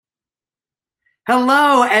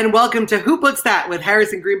Hello and welcome to Who Books That with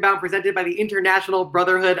Harrison Greenbaum, presented by the International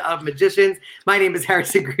Brotherhood of Magicians. My name is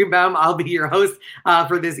Harrison Greenbaum. I'll be your host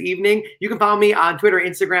for this evening. You can follow me on Twitter,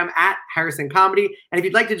 Instagram at Harrison Comedy. And if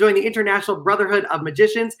you'd like to join the International Brotherhood of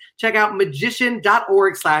Magicians, check out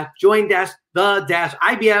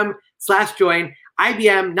magician.org/join-the-IBM/join.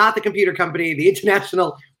 IBM, not the computer company, the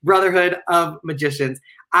International Brotherhood of Magicians.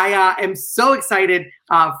 I am so excited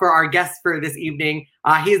for our guest for this evening.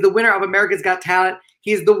 He is the winner of America's Got Talent.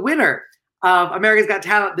 He is the winner of America's Got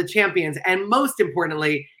Talent, The Champions. And most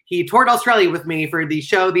importantly, he toured Australia with me for the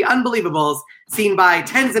show The Unbelievables, seen by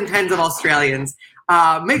tens and tens of Australians.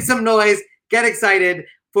 Make some noise. Get excited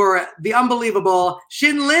for the unbelievable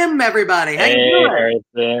Shin Lim, everybody. How you doing?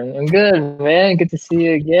 Harrison. I'm good, man. Good to see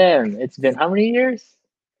you again. It's been how many years?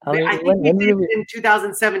 I think we did it in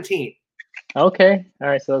 2017. Okay. All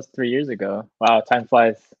right. So that was 3 years ago. Wow. Time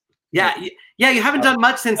flies. Yeah. You haven't done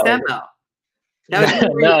much since then, though.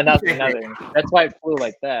 No, nothing. That's why it flew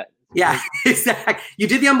like that. Yeah, exactly. You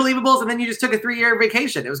did The Unbelievables, and then you just took a 3-year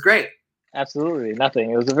vacation. It was great. Absolutely.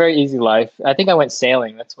 Nothing. It was a very easy life. I think I went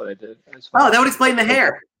sailing. That's what I did. Oh, that would explain the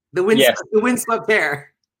hair. The windswept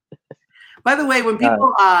hair. By the way, when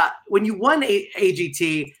people, when you won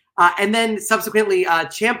AGT and then subsequently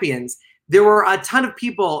Champions, there were a ton of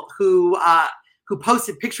people who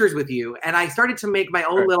posted pictures with you, and I started to make my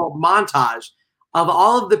own little montage of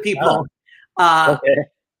all of the people. Okay.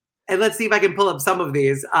 And let's see if I can pull up some of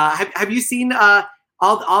these. Have you seen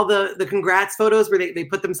all the congrats photos where they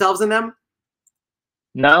put themselves in them?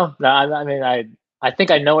 No. I mean, I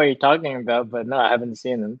think I know what you're talking about, but no, I haven't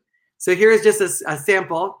seen them. So here is just a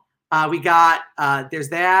sample. We got there's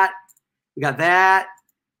that. We got that.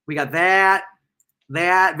 We got that.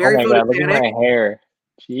 That very photogenic. God, look at my hair.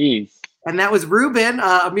 Jeez. And that was Ruben,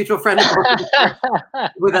 a mutual friend of ours,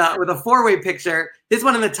 with a 4-way picture. This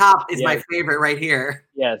one in the top is my favorite right here.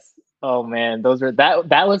 Yes. Oh man, those were that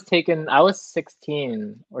was taken. I was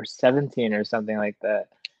 16 or 17 or something like that.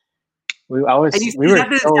 Is that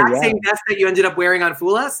the exact same vest that you ended up wearing on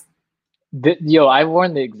Fool Us? I've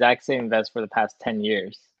worn the exact same vest for the past 10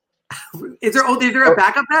 years. Is there a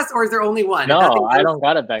backup vest, or is there only one? No, I don't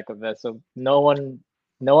got a backup vest, so no one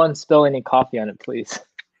spill any coffee on it, please.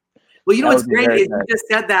 Well, you know what's great is you just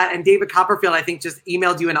said that, and David Copperfield, I think, just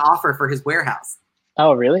emailed you an offer for his warehouse.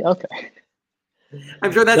 Oh, really? Okay.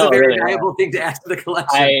 I'm sure that's a very valuable thing to add to the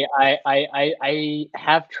collection. I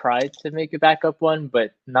have tried to make a backup one,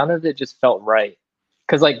 but none of it just felt right.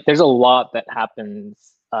 Because there's a lot that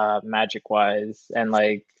happens magic wise, and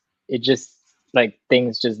it just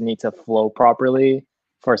things just need to flow properly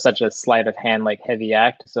for such a sleight of hand heavy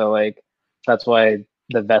act. So that's why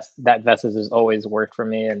that vest has always worked for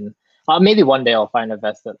me, and maybe one day I'll find a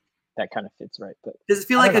vest that kind of fits right. But does it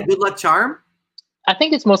feel like a good luck charm? I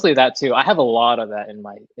think it's mostly that too. I have a lot of that in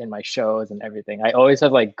my shows and everything. I always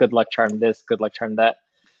have good luck charm this, good luck charm that.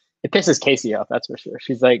 It pisses Casey off, that's for sure.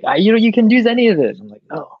 She's like, you can use any of it. I'm like,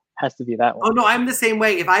 no, it has to be that one. Oh no, I'm the same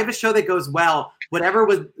way. If I have a show that goes well, whatever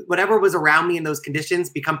was around me in those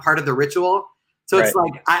conditions become part of the ritual. So it's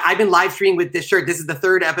I've been live streaming with this shirt. This is the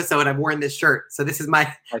 3rd episode I've worn this shirt. So this is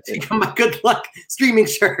my good luck streaming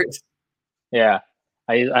shirt. Yeah,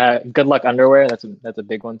 I good luck underwear. That's a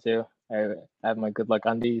big one too. I have my good luck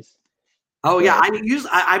undies. Oh yeah,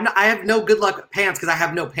 I have no good luck pants because I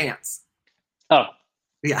have no pants. Oh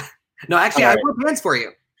yeah, no, actually I wore pants for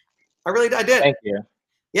you. I did. Thank you.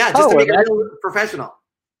 Yeah, just to make it real professional.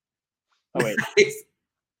 Oh wait.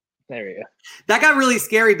 There we go. That got really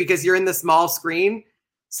scary because you're in the small screen.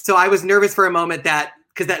 So I was nervous for a moment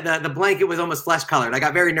because the blanket was almost flesh colored. I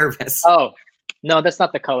got very nervous. Oh, no, that's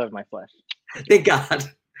not the color of my flesh. Thank God.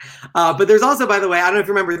 But there's also, by the way, I don't know if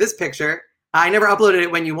you remember this picture. I never uploaded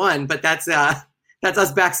it when you won, but that's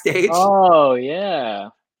us backstage. Oh, yeah.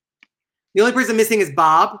 The only person missing is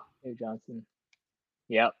Bob. Hey, Johnson.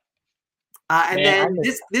 Yep. And then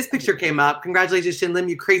this picture came up. Congratulations, Shin Lim,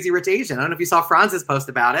 you crazy rich Asian. I don't know if you saw Franz's post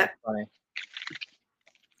about it. Funny.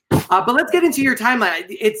 But let's get into your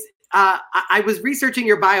timeline. I was researching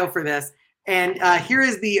your bio for this, and here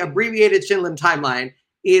is the abbreviated Shin Lim timeline,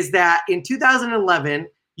 is that in 2011,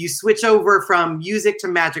 you switch over from music to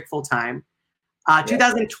magic full-time.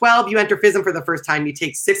 2012, you enter FISM for the first time. You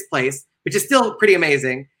take 6th place, which is still pretty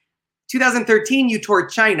amazing. 2013, you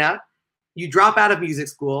toured China. You drop out of music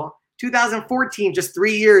school. 2014, just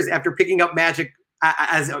 3 years after picking up magic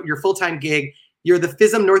as your full-time gig, you're the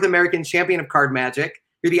FISM North American Champion of Card Magic.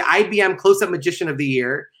 You're the IBM Close-Up Magician of the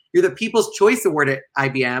Year. You're the People's Choice Award at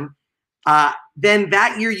IBM. Then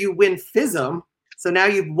that year you win FISM. So now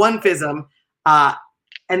you've won FISM.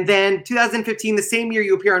 And then 2015, the same year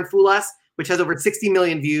you appear on Fool Us which has over 60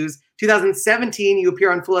 million views. 2017, you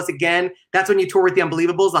appear on Fool Us again. That's when you tour with the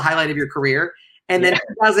Unbelievables, the highlight of your career. And then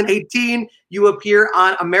 2018, you appear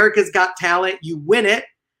on America's Got Talent. You win it.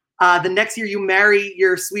 The next year, you marry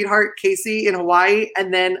your sweetheart, Casey, in Hawaii.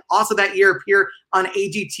 And then also that year, appear on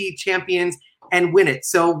AGT Champions and win it.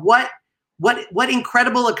 So what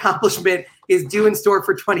incredible accomplishment is due in store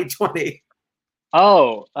for 2020?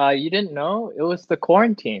 Oh, you didn't know? It was the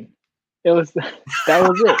quarantine. That was it.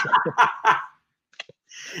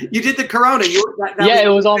 You did the Corona.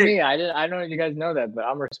 It was all me. I don't know if you guys know that, but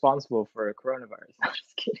I'm responsible for coronavirus. I'm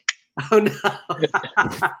just kidding. Oh no.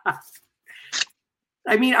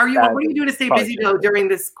 I mean, what are you doing to stay busy though during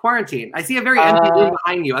this quarantine? I see a very empty room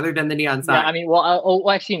behind you, other than the neon sign. Yeah, I mean, well,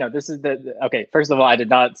 actually, no. This is okay. First of all, I did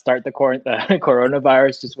not start the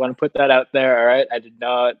coronavirus. Just want to put that out there. All right, I did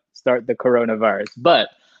not start the coronavirus, but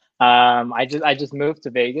I just moved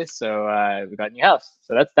to Vegas, so we got a new house.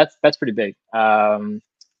 So that's pretty big.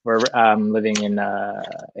 We're living in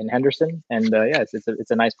Henderson, and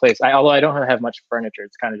it's a nice place. Although I don't have much furniture,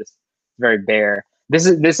 it's kind of just very bare. This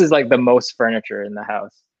is like the most furniture in the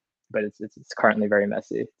house, but it's currently very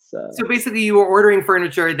messy. So basically, you were ordering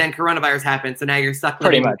furniture, then coronavirus happened, so now you're stuck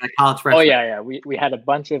living with a college freshman. Oh yeah. We had a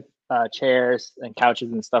bunch of chairs and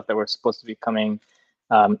couches and stuff that were supposed to be coming.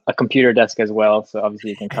 A computer desk as well. So obviously,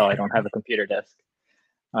 you can tell I don't have a computer desk.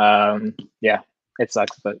 Yeah, it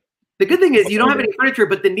sucks, but the good thing is you don't have any furniture,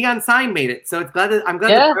 but the neon sign made it. So I'm glad the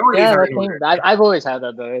priorities are in order. I've always had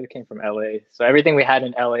that though. It came from LA. So everything we had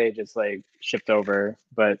in LA just like shipped over,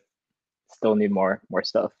 but still need more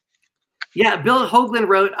stuff. Yeah, Bill Hoagland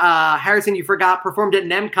wrote, Harrison, you forgot, performed at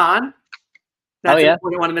NemCon. That's an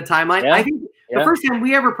important one in the timeline. Yeah. I think the first time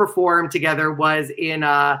we ever performed together was in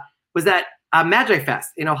was at Magi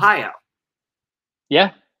Fest in Ohio. Yeah.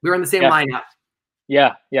 We were in the same lineup.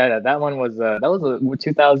 Yeah, that one was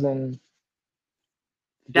 2000.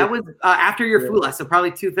 That was after your Fool Us, so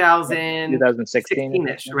probably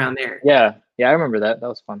 2016-ish, around there. Yeah, I remember that. That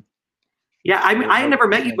was fun. Yeah, I mean, I had never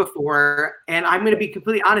met you before, and I'm going to be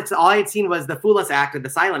completely honest. All I had seen was the Fool Us act or the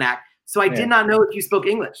silent act, so I did not know if you spoke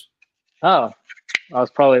English. Oh, I was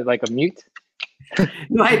probably like a mute.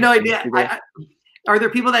 No, I had no idea. Are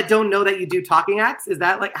there people that don't know that you do talking acts? Is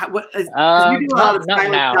that like what?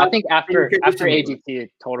 Not now. I think after AGT,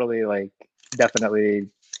 it totally like definitely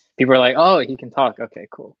people are like, oh, he can talk. Okay,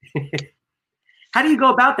 cool. How do you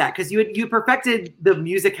go about that? Because you perfected the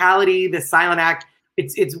musicality, the silent act.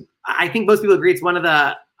 It's. I think most people agree it's one of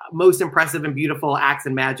the most impressive and beautiful acts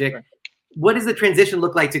in Magic. Right. What does the transition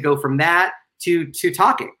look like to go from that to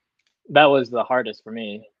talking? That was the hardest for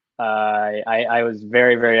me. I was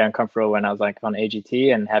very, very uncomfortable when I was like on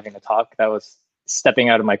AGT and having to talk. That was stepping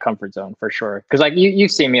out of my comfort zone for sure. Cause like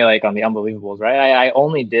you've seen me like on the Unbelievables, right? I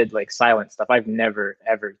only did like silent stuff. I've never,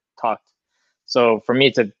 ever talked. So for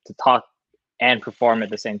me to talk and perform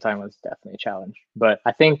at the same time was definitely a challenge, but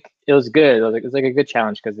I think it was good. It was like a good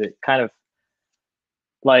challenge because it kind of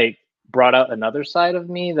like brought out another side of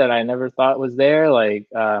me that I never thought was there, like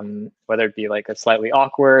whether it be like a slightly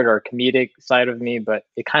awkward or comedic side of me, but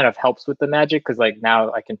it kind of helps with the magic because like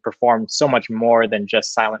now I can perform so much more than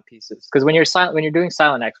just silent pieces. Because when you're doing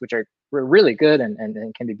silent acts, which are really good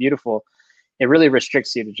and can be beautiful, it really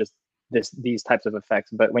restricts you to just these types of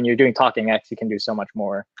effects. But when you're doing talking acts, you can do so much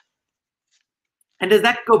more. And does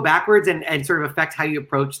that go backwards and sort of affect how you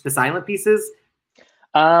approach the silent pieces?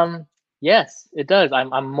 Yes, it does.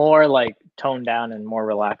 I'm more like toned down and more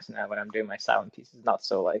relaxed now when I'm doing my silent pieces, not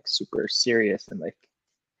so like super serious and like.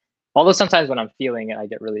 Although sometimes when I'm feeling it, I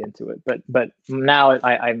get really into it. But now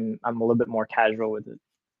I'm a little bit more casual with it.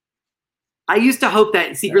 I used to hope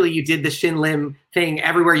that secretly you did the Shin Lim thing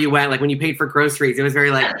everywhere you went, like when you paid for groceries. It was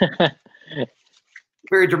very like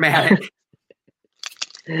very dramatic.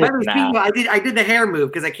 I did the hair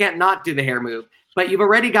move because I can't not do the hair move. But you've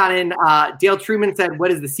already gotten, Dale Truman said,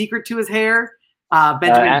 what is the secret to his hair?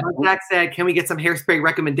 Benjamin Bunzak said, can we get some hairspray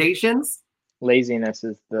recommendations? Laziness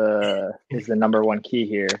is the number one key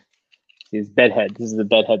here. Is bedhead. This is the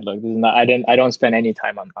bedhead look. This is not, I don't spend any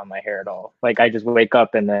time on my hair at all. Like I just wake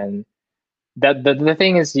up and then the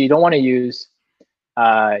thing is you don't want to use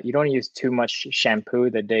too much shampoo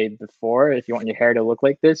the day before. If you want your hair to look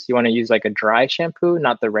like this, you want to use like a dry shampoo,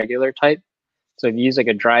 not the regular type. So if you use like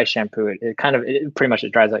a dry shampoo, it pretty much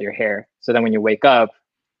dries out your hair. So then when you wake up,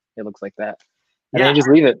 it looks like that. And then you just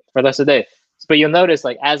leave it for the rest of the day. But you'll notice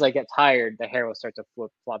like as I get tired, the hair will start to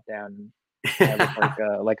flop down and look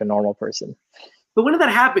like a normal person. But when did that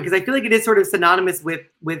happen? Because I feel like it is sort of synonymous with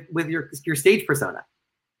your stage persona.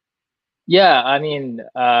 Yeah, I mean,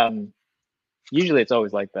 usually it's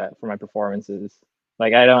always like that for my performances.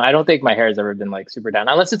 Like I don't think my hair has ever been like super down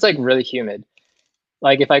unless it's like really humid.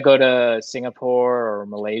 Like if I go to Singapore or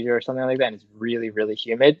Malaysia or something like that, and it's really, really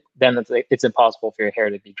humid, then it's like, it's impossible for your hair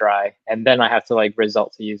to be dry. And then I have to like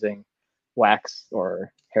resort to using wax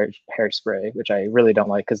or hairspray, which I really don't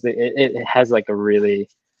like because it has like a really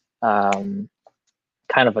kind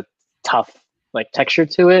of a tough like texture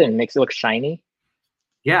to it and makes it look shiny.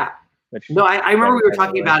 Yeah. No, I remember we were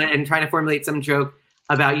talking about it and trying to formulate some joke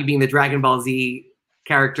about you being the Dragon Ball Z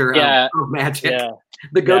character of magic,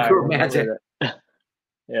 the Goku of magic.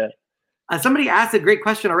 Yeah. Somebody asked a great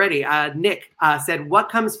question already. Nick said, what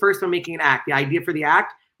comes first when making an act? The idea for the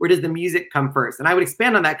act, or does the music come first? And I would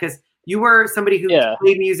expand on that because you were somebody who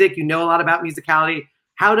played music. You know a lot about musicality.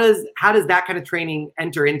 How does that kind of training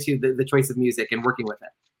enter into the choice of music and working with it?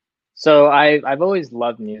 So I've always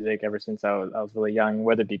loved music ever since I was really young,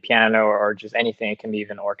 whether it be piano or just anything. It can be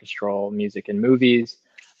even orchestral music in movies.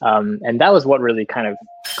 And that was what really kind of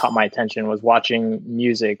caught my attention, was watching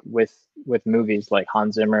music with movies like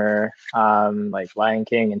Hans Zimmer, like Lion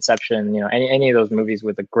King, Inception, any of those movies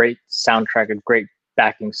with a great soundtrack, a great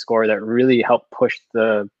backing score that really helped push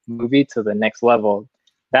the movie to the next level.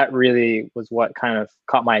 That really was what kind of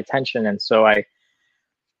caught my attention. And so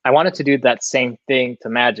I wanted to do that same thing to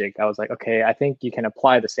magic. I was like, okay, I think you can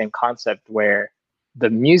apply the same concept where the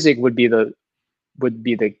music would be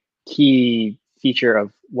the key feature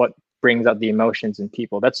of what brings out the emotions in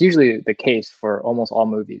people. That's usually the case for almost all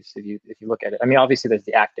movies if you look at it. I mean, obviously there's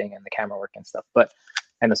the acting and the camera work and stuff,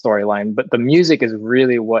 and the storyline, but the music is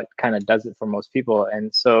really what kind of does it for most people.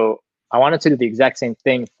 And so I wanted to do the exact same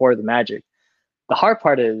thing for the magic. The hard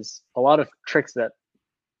part is a lot of tricks that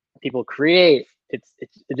people create, it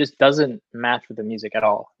just doesn't match with the music at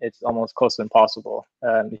all. It's almost close to impossible.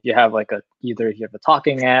 If you have either you have a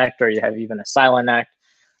talking act or you have even a silent act,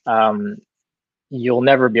 you'll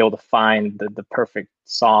never be able to find the perfect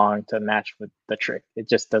song to match with the trick. It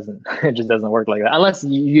just doesn't work like that. Unless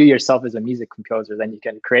you yourself as a music composer, then you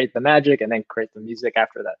can create the magic and then create the music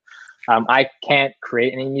after that. I can't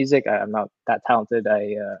create any music. I'm not that talented.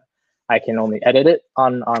 I can only edit it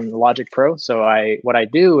on Logic Pro. So what I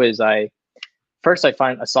do is first I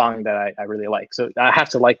find a song that I really like. So I have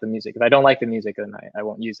to like the music. If I don't like the music, then I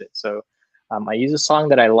won't use it. So I use a song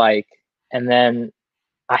that I like, and then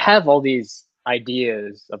I have all these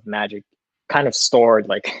ideas of magic kind of stored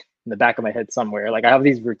like in the back of my head somewhere. Like I have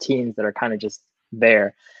these routines that are kind of just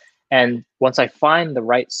there. And once I find the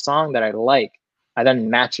right song that I like, I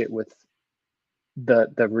then match it with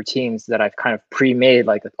the routines that I've kind of pre-made,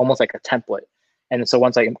 like almost like a template. And so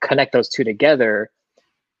once I connect those two together,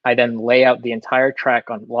 I then lay out the entire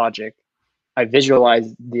track on Logic. I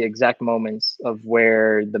visualize the exact moments of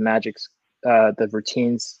where the magic's the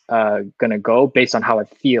routine's gonna go based on how I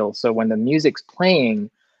feel. So when the music's playing,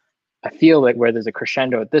 I feel like where there's a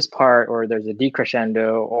crescendo at this part, or there's a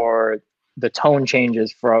decrescendo, or the tone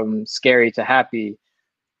changes from scary to happy.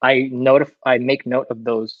 I make note of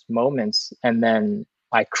those moments, and then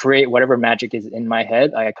I create whatever magic is in my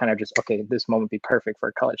head. I kind of just, okay, this moment would be perfect for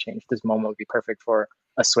a color change. This moment would be perfect for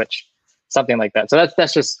a switch, something like that. So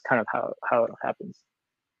that's just kind of how it happens.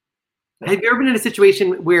 Have you ever been in a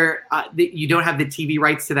situation where you don't have the TV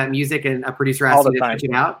rights to that music and a producer asks you to switch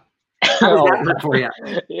it out? How does that work for you?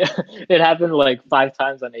 Yeah, it happened like 5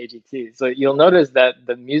 times on AGT. So you'll notice that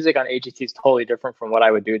the music on AGT is totally different from what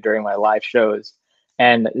I would do during my live shows.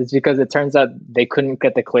 And it's because it turns out they couldn't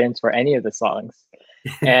get the clearance for any of the songs.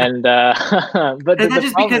 And but is that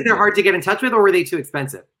just because they're hard to get in touch with, or were they too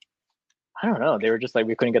expensive? I don't know. They were just like,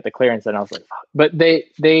 we couldn't get the clearance, and I was like, fuck. But they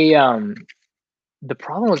the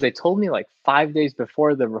problem was they told me like 5 days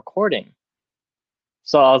before the recording.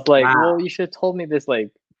 So I was like, wow. Well, you should have told me this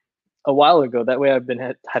like a while ago. That way I've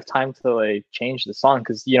have time to like change the song.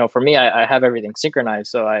 Cause for me, I have everything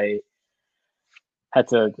synchronized. So I had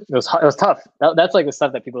to, it was tough. That's like the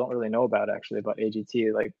stuff that people don't really know about actually about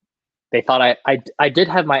AGT. Like they thought I did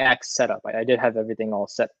have my acts set up. I did have everything all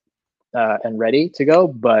set and ready to go,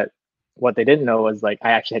 but what they didn't know was like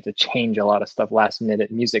I actually had to change a lot of stuff last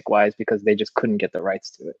minute music wise because they just couldn't get the rights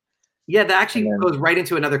to it. Yeah, that actually goes right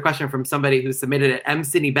into another question from somebody who submitted it. M.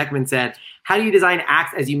 Sydney Beckman said, how do you design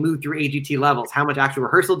acts as you move through AGT levels? How much actual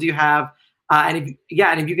rehearsal do you have? And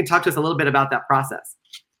if you can talk to us a little bit about that process.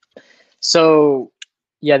 So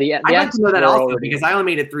yeah, I'd like to know that also because I only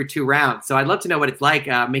made it through 2 rounds. So I'd love to know what it's like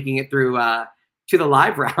making it through to the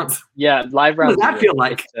live rounds. Yeah, live rounds. What does that feel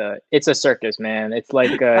like? It's a circus, man. It's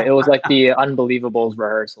like it was like the Unbelievables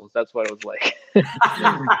rehearsals. That's what it was like.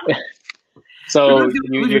 So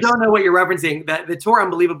you don't know what you're referencing. The tour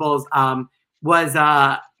Unbelievables was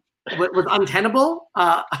untenable,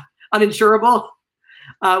 uninsurable.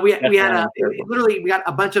 We had Definitely literally we got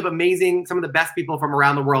a bunch of amazing, some of the best people from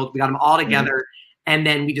around the world. We got them all together, and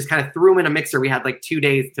then we just kind of threw them in a mixer. We had like 2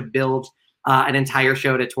 days to build an entire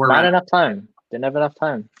show to tour. Not enough time. Didn't have enough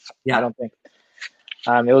time. Yeah. I don't think.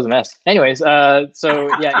 It was a mess. Anyways, so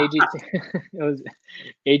yeah, AGT. It was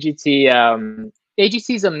AGT.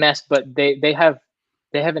 AGT's a mess, but they have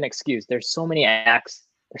an excuse. There's so many acts.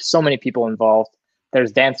 There's so many people involved.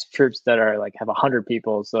 There's dance troops that are like have 100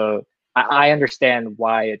 people. So I understand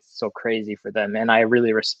why it's so crazy for them, and I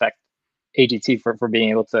really respect AGT for being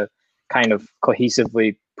able to kind of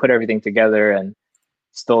cohesively put everything together and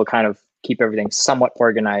still kind of keep everything somewhat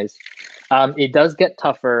organized. It does get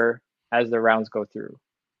tougher as the rounds go through.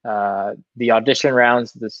 The audition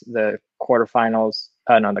rounds, the quarterfinals,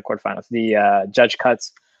 not the quarterfinals, the judge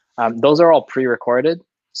cuts, those are all pre-recorded.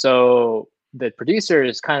 So the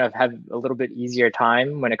producers kind of have a little bit easier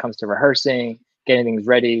time when it comes to rehearsing, getting things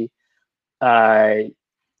ready.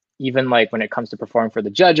 Even like when it comes to performing for the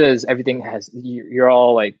judges, everything you're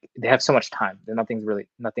all like, they have so much time. Nothing's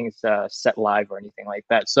set live or anything like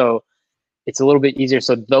that. So it's a little bit easier.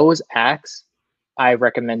 So those acts, I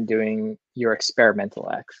recommend doing your experimental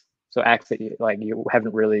acts. So acts that you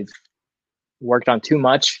haven't really worked on too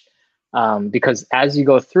much, because as you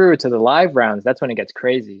go through to the live rounds, that's when it gets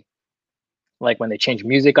crazy. Like when they change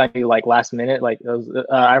music on you, like last minute, like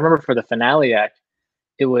I remember for the finale act,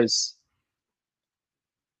 it was,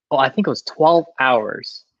 I think it was 12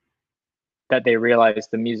 hours that they realized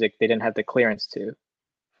the music they didn't have the clearance to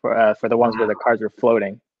for the ones where the cards were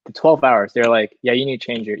floating. The 12 hours, they're like, yeah, you need to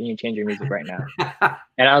change your music right now.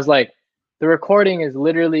 And I was like, the recording is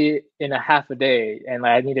literally in a half a day, and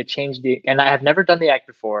I need to change and I have never done the act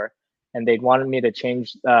before, and they'd wanted me to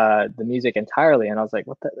change the music entirely, and I was like,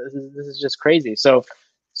 this is just crazy. So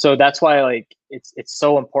that's why like it's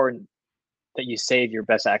so important that you save your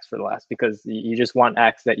best acts for the last, because you just want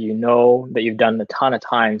acts that you know that you've done a ton of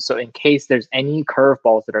times. So in case there's any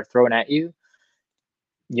curveballs that are thrown at you,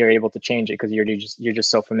 you're able to change it because you're just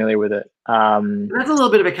so familiar with it. That's a little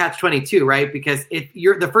bit of a catch-22, right? Because if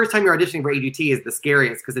you're the first time you're auditioning for AGT is the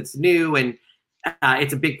scariest because it's new and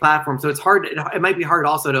it's a big platform, so it's hard. It might be hard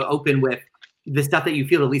also to open with the stuff that you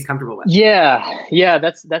feel the least comfortable with. Yeah,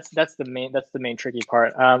 that's the main tricky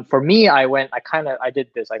part. For me, I did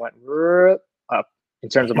this. I went up in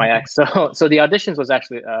terms of my act. So the auditions was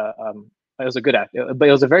actually it was a good act, but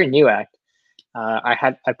it was a very new act. I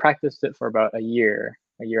practiced it for about a year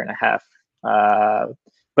and a half.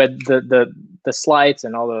 But the slides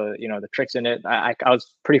and all the the tricks in it, I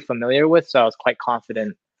was pretty familiar with, so I was quite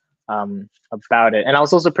confident about it, and I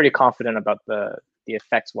was also pretty confident about the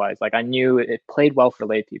effects wise. Like I knew it played well for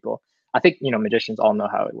lay people. I think magicians all know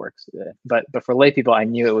how it works, but for lay people, I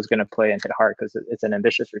knew it was going to play and hit hard because it's an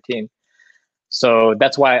ambitious routine. So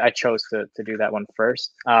that's why I chose to do that one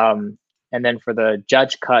first. And then for the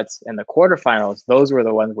judge cuts and the quarterfinals, those were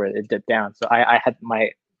the ones where it dipped down. So I had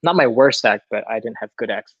not my worst act, but I didn't have good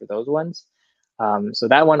acts for those ones. So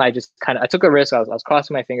that one, I just I took a risk. I was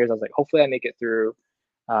crossing my fingers. I was like, hopefully I make it through.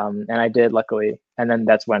 And I did, luckily. And then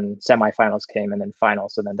that's when semifinals came, and then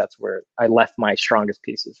finals. So then that's where I left my strongest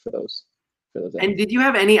pieces for those. And did you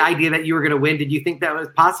have any idea that you were going to win? Did you think that was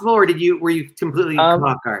possible, or were you completely caught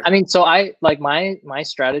off guard? I mean, so I like my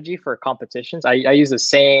strategy for competitions. I use the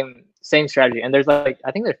same strategy, and there's I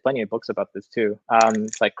think there's plenty of books about this too.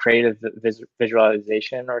 It's like creative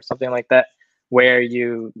visualization or something like that, where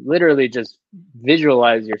you literally just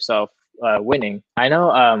visualize yourself winning. I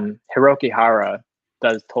know Hiroki Hara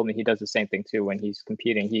told me he does the same thing too when he's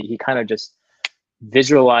competing. He kind of just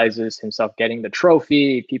visualizes himself getting the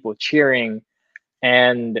trophy, people cheering,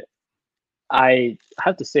 and I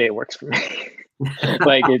have to say it works for me.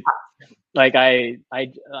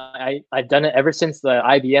 I've done it ever since the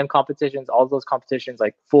IBM competitions, all those competitions,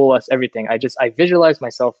 like Fool Us, everything. I visualized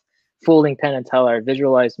myself fooling Penn and Teller. I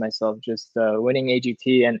visualized myself just winning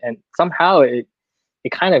AGT, and somehow it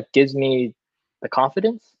kind of gives me the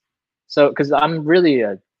confidence. So because I'm really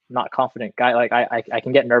a not confident guy, like I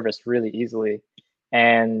can get nervous really easily,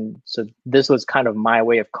 and so this was kind of my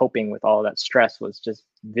way of coping with all that stress, was just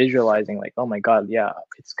visualizing like, oh my god, yeah,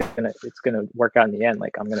 it's gonna work out in the end,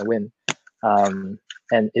 like I'm gonna win. And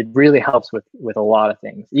it really helps with a lot of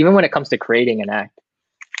things, even when it comes to creating an act.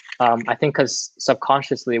 I think because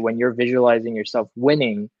subconsciously, when you're visualizing yourself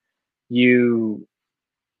winning, you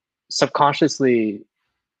subconsciously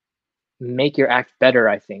make your act better.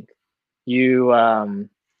 I think you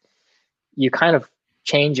kind of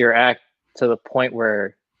change your act to the point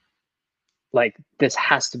where like this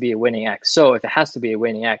has to be a winning act. So if it has to be a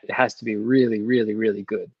winning act, it has to be really, really, really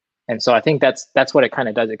good. And so I think that's what it kind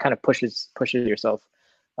of does. It kind of pushes yourself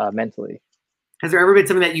mentally. Has there ever been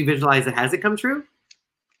something that you visualized that hasn't come true?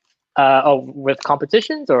 With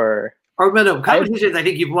competitions or? Or no, competitions. I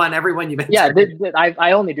think you've won every one you've been. Yeah,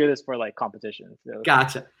 I only do this for like competitions. So.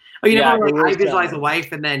 Gotcha. Oh, you never I visualized a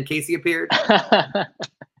wife and then Casey appeared.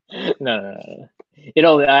 No.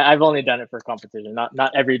 I've only done it for competition,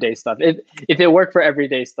 not everyday stuff. If it worked for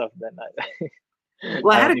everyday stuff, then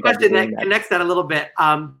Well, I had a question that connects that a little bit,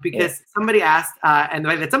 because somebody asked, and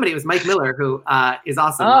that somebody was Mike Miller, who is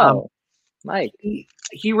awesome. Oh, Mike.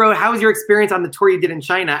 He wrote, "How was your experience on the tour you did in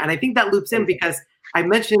China?" And I think that loops in because I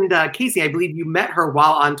mentioned Casey. I believe you met her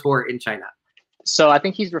while on tour in China. So I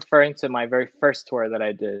think he's referring to my very first tour that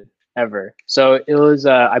I did ever. So it was,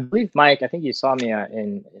 I believe, Mike, I think you saw me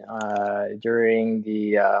during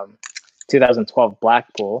the 2012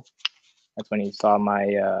 Blackpool. That's when you saw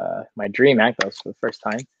my my Dream Act. That was for the first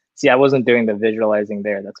time. See, I wasn't doing the visualizing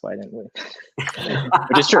there. That's why I didn't win.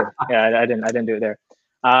 Which is true. Yeah, I didn't do it there.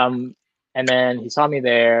 And then he saw me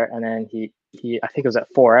there, and then he I think it was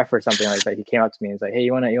at 4F or something like that. He came up to me and was like, "Hey,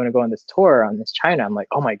 you wanna go on this tour on this China?" I'm like,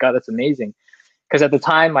 "Oh my god, that's amazing!" Because at the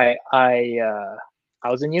time I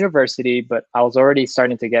was in university, but I was already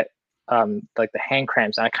starting to get like the hand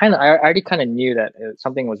cramps, and I already kind of knew that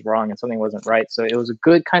something was wrong and something wasn't right. So it was a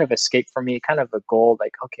good kind of escape for me, kind of a goal,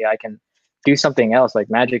 like, okay, I can do something else. Like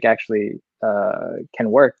magic actually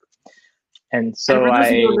can work. And so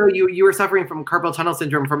you were suffering from carpal tunnel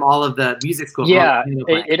syndrome from all of the music school. Yeah,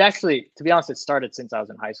 it actually, to be honest, it started since I was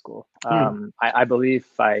in high school. I believe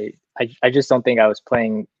I just don't think I was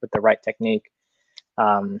playing with the right technique.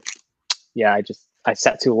 I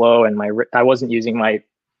sat too low, and I wasn't using my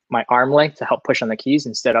arm length to help push on the keys.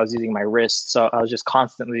 Instead, I was using my wrist. So I was just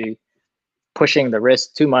constantly pushing the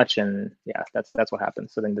wrist too much, and yeah, that's what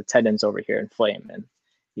happened. So then the tendons over here inflame, and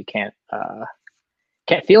you can't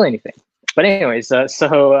feel anything. But anyways,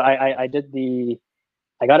 so I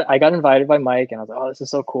got invited by Mike, and I was like, oh, this is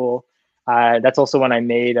so cool. That's also when I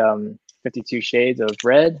made 52 Shades of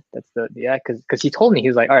Red. That's because he told me, he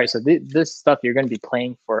was like, all right, so this stuff you're going to be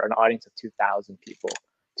playing for an audience of 2,000 people,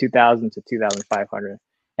 2,000 to 2,500.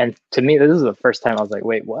 And to me, this is the first time I was like,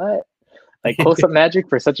 wait, what? Like close-up magic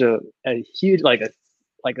for such a huge, like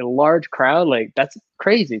a large crowd, like that's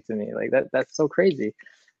crazy to me. Like that's so crazy.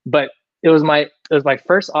 But it was my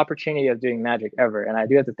first opportunity of doing magic ever, and I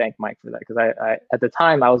do have to thank Mike for that, because I at the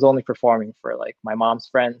time I was only performing for like my mom's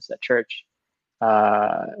friends at church,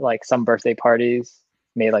 like some birthday parties,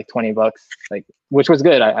 made like $20, like, which was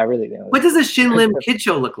good. I really did. What does a Shin Lim kid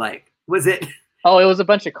show look like? Was it? Oh, it was a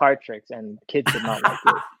bunch of card tricks, and kids did not like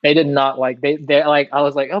it. They did not like. They like. I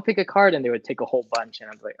was like, oh, pick a card, and they would take a whole bunch, and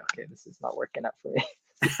I was like, okay, this is not working out for me.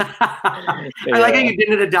 I like how you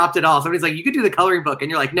didn't adopt it all. Somebody's like, you could do the coloring book, and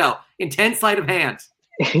you're like, no, intense sleight of hand.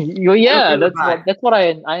 Well, yeah, that's what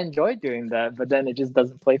I enjoy doing that, but then it just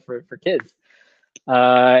doesn't play for kids.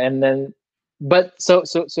 And then, but so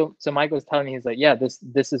Mike was telling me, he's like, yeah,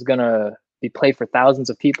 this is gonna be played for thousands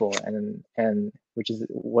of people, and which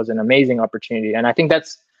was an amazing opportunity. And I think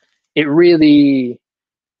it really.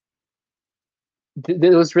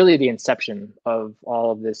 It was really the inception of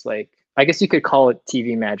all of this, like, I guess you could call it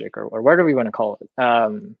TV magic or whatever we want to call it.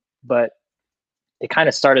 But it kind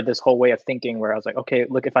of started this whole way of thinking where I was like, okay,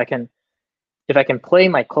 look, if I can play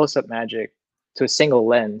my close-up magic to a single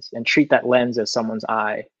lens and treat that lens as someone's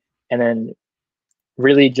eye, and then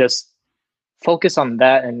really just focus on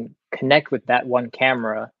that and connect with that one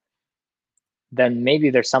camera, then maybe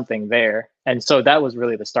there's something there. And so that was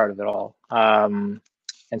really the start of it all.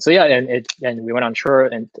 And so yeah, and we went on tour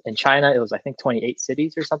in China. It was, I think, 28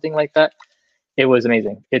 cities or something like that. It was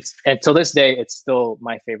amazing. And till this day, it's still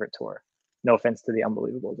my favorite tour. No offense to the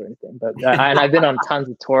Unbelievables or anything, but and I've been on tons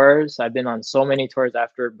of tours. I've been on so many tours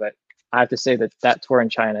after, but I have to say that tour in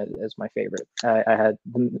China is my favorite. I had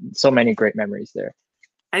so many great memories there.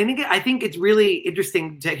 I think it's really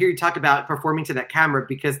interesting to hear you talk about performing to that camera,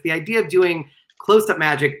 because the idea of doing close-up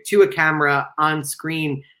magic to a camera on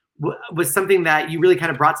screen was something that you really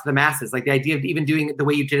kind of brought to the masses. Like the idea of even doing it the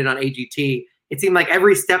way you did it on AGT, it seemed like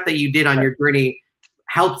every step that you did on your journey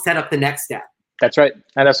helped set up the next step. That's right.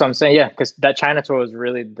 And that's what I'm saying. Yeah. Because that China tour was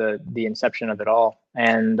really the inception of it all.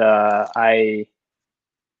 And it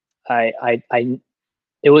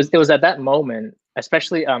was at that moment,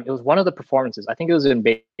 especially, it was one of the performances, I think it was in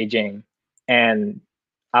Beijing, and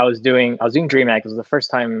I was doing Dream Act. It was the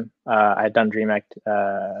first time I had done Dream Act.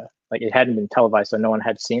 Like it hadn't been televised, so no one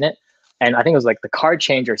had seen it. And I think it was like the card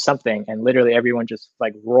change or something, and literally everyone just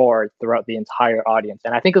like roared throughout the entire audience.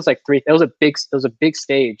 And I think it was like it was a big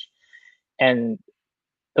stage. And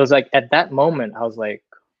it was like at that moment, I was like,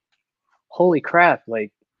 holy crap,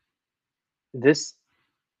 like this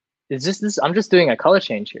I'm just doing a color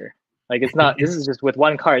change here. Like it's not. This is just with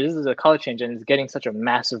one card. This is a color change, and it's getting such a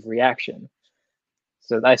massive reaction.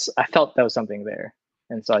 So I felt that was something there,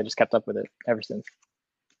 and so I just kept up with it ever since.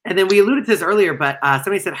 And then we alluded to this earlier, but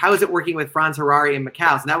somebody said, "How is it working with Franz Harary in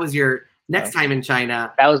Macau?" So that was your next time in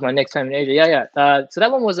China. That was my next time in Asia. Yeah. So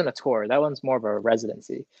that one wasn't a tour. That one's more of a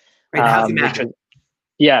residency. Right, House of Magic.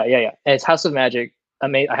 Yeah. And it's House of Magic.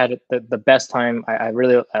 I had the best time. I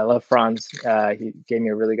love Franz. He gave me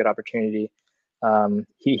a really good opportunity.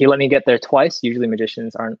 He let me get there twice. Usually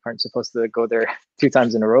magicians aren't supposed to go there 2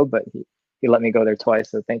 times in a row, but he let me go there twice.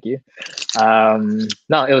 So thank you.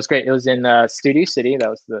 No, it was great. It was in Studio City. That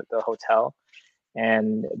was the hotel,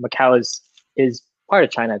 and Macau is part of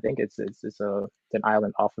China. I think it's an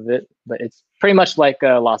island off of it, but it's pretty much like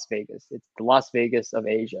Las Vegas. It's the Las Vegas of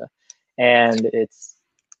Asia, and it's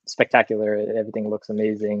spectacular. Everything looks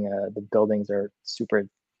amazing. The buildings are super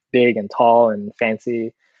big and tall and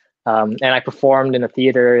fancy. And I performed in a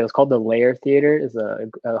theater. It was called the Layer Theater. It's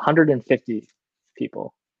 150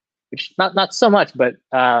 people, which not so much, but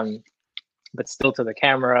still to the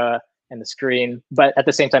camera and the screen. But at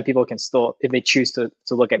the same time, people can still, if they choose to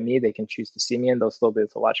look at me, they can choose to see me, and they'll still be able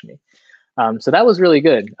to watch me. So that was really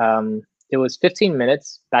good. It was 15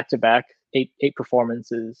 minutes back to back, eight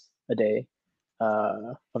performances a day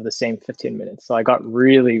of the same 15 minutes. So I got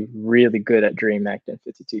really, really good at Dream Act and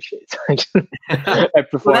 52 Shades. I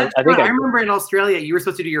performed. Well, I remember in Australia, you were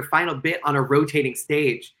supposed to do your final bit on a rotating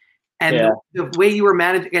stage. And the way you were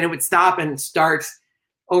managing, and it would stop and start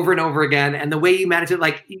over and over again. And the way you managed it,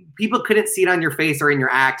 like people couldn't see it on your face or in your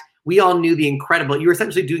act. We all knew the incredible. You were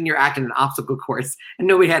essentially doing your act in an obstacle course, and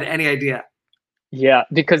nobody had any idea. Yeah,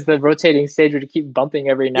 because the rotating stage would keep bumping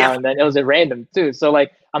every now and then. It was at random too. So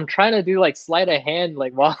like I'm trying to do like sleight of hand,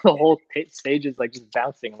 like while the whole stage is like just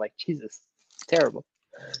bouncing. Like Jesus, it's terrible.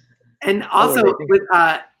 And also,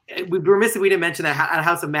 we were missing. We didn't mention that at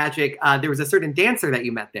House of Magic, there was a certain dancer that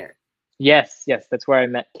you met there. Yes, that's where I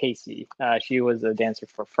met Casey. She was a dancer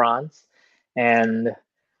for Franz, and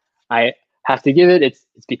I have to give it. It's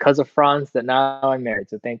because of Franz that now I'm married.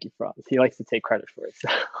 So thank you, Franz. He likes to take credit for it. So.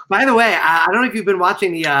 By the way, I don't know if you've been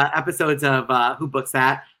watching the episodes of Who Books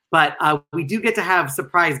That, but we do get to have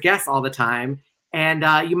surprise guests all the time, and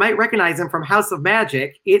you might recognize him from House of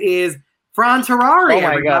Magic. It is Franz Harary. Oh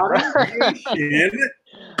my God! I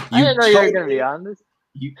didn't know you were going to be on this.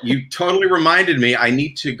 You totally reminded me. I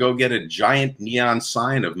need to go get a giant neon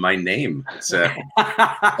sign of my name. It's been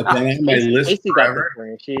on my list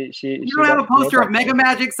forever. You don't have a poster of Mega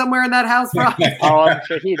Magic somewhere in that house, bro? Oh, I'm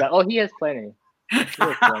sure he does. Oh, he has plenty.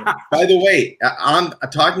 By the way, I'm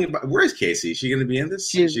talking about. Where's Casey? Is she going to be in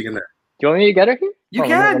this? Is she going to? Do you want me to get her here? You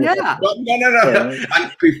can, yeah. Well, no.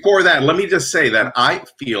 Before that, let me just say that I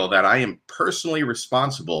feel that I am personally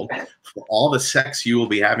responsible for all the sex you will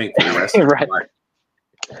be having for the rest of your life.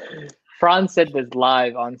 Franz said this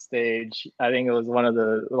live on stage. I think it was one of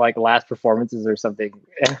the like last performances or something.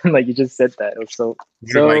 And like you just said that. It was so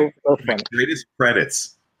funny. Greatest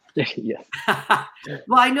credits. Yes.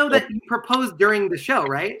 Well, I know that you proposed during the show,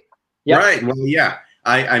 right? Yep. Right. Well, yeah.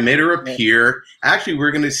 I made her appear. Actually,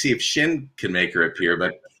 we're going to see if Shin can make her appear,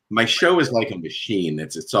 but my show is like a machine.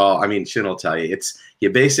 It's all, I mean, Shin will tell you. You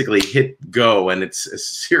basically hit go, and it's a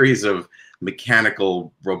series of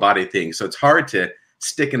mechanical robotic things. So it's hard to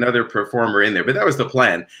stick another performer in there, but that was the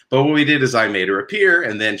plan. But what we did is I made her appear,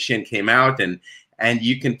 and then Shin came out, and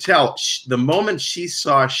you can tell the moment she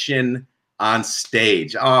saw Shin on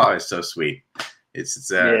stage, oh, it's so sweet.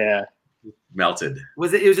 It's melted. It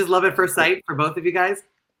was just love at first sight for both of you guys?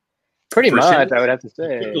 Pretty much, I would have to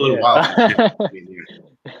say. It took a little while.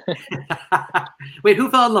 Wait, who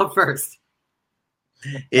fell in love first?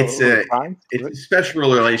 It's a special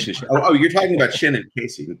relationship. Oh, you're talking about Shin and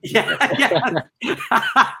Casey. Yeah.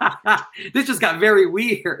 This just got very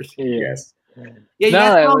weird. Yes. Yeah, you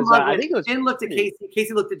guys fell in love. I think it was Shin looked at Casey.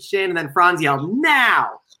 Casey looked at Shin, and then Franz yelled,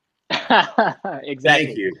 "Now!" Exactly.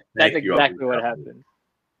 Thank you. That's exactly what happened.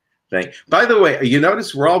 By the way, you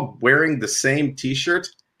notice we're all wearing the same T-shirt.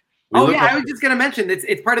 I was just going to mention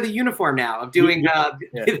it's part of the uniform now of doing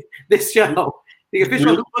this show. The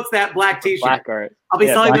official Who Books That black T-shirt. Black art. I'll be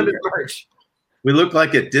selling them as merch. We look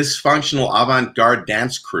like a dysfunctional avant-garde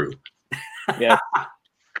dance crew. Yeah.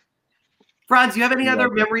 Franz, do you have any other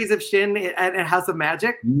memories of Shin at House of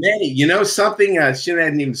Magic? Many. You know, something Shin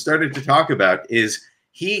hadn't even started to talk about is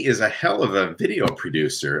he is a hell of a video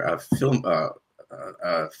producer, a film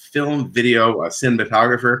video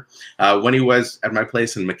cinematographer. When he was at my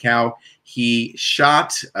place in Macau, he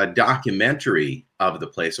shot a documentary of the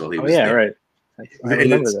place while he was there. Right.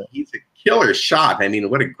 He's a killer shot. I mean,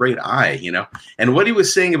 what a great eye, you know. And what he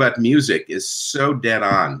was saying about music is so dead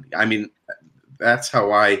on. I mean, that's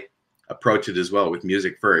how I approach it as well, with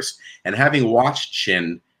music first. And having watched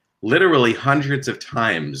Shin literally hundreds of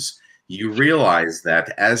times, you realize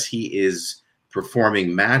that as he is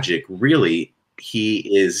performing magic, really,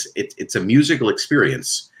 it's a musical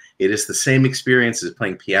experience. It is the same experience as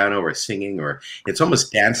playing piano or singing, or it's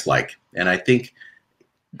almost dance-like. And I think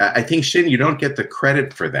Shin, you don't get the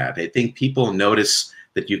credit for that. I think people notice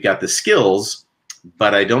that you've got the skills,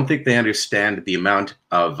 but I don't think they understand the amount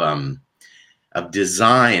of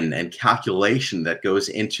design and calculation that goes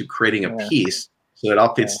into creating a piece so it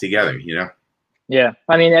all fits together, you know? Yeah,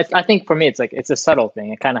 I mean, I think for me, it's a subtle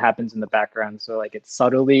thing. It kind of happens in the background, so like it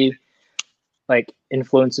subtly like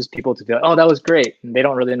influences people to feel, oh, that was great, and they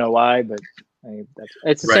don't really know why, but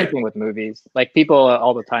it's the same thing with movies. Like people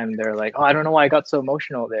all the time, they're like, oh, I don't know why I got so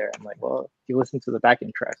emotional there. I'm like, well, if you listen to the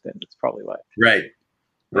backing track, then it's probably why. Right.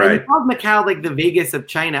 You called Macau like the Vegas of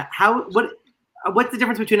China. What's the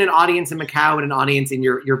difference between an audience in Macau and an audience in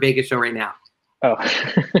your Vegas show right now? Oh,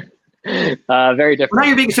 very different. Well, not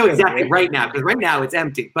your Vegas show exactly right now, because right now it's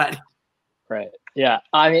empty. But right, yeah.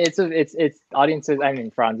 I mean, it's audiences. I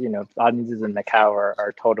mean, Franz, you know, audiences in Macau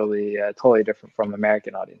are totally different from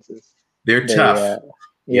American audiences. They're tough.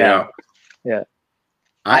 Yeah.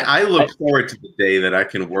 I look forward to the day that I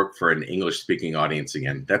can work for an English-speaking audience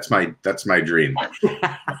again. That's my dream.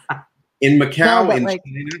 In Macau, in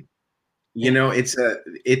China, you know, it's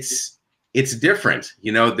different.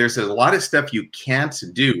 You know, there's a lot of stuff you can't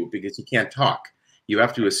do because you can't talk. You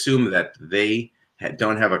have to assume that they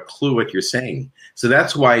don't have a clue what you're saying. So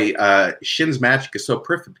that's why Shin's magic is so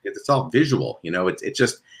perfect, because it's all visual. You know, it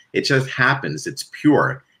just happens. It's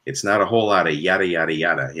pure. It's not a whole lot of yada yada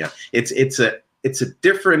yada. Yeah, it's a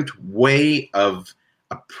different way of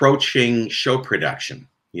approaching show production.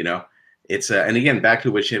 You know, and again, back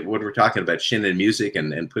to what we're talking about, Shin and music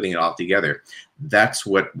and putting it all together. That's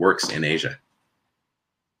what works in Asia.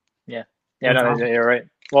 Yeah, no, you're right.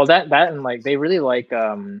 Well, that and like they really like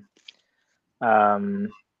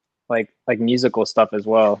musical stuff as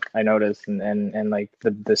well. I noticed, and like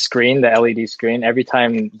the screen, the LED screen. Every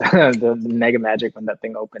time the Mega Magic, when that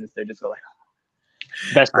thing opens, they just go like,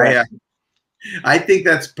 best. I think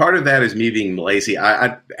that's part of that is me being lazy.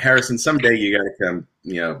 Harrison, someday you got to come,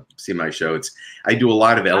 you know, see my show. I do a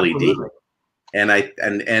lot of LED, absolutely. And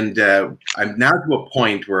I'm now to a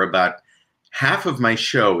point where about half of my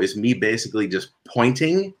show is me basically just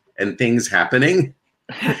pointing and things happening.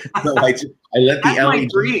 So I let the LED. My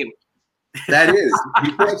dream. That is.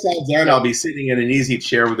 Before it's all done, I'll be sitting in an easy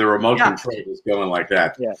chair with a remote control just going like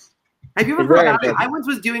that. Yeah. Have you ever forgot? I once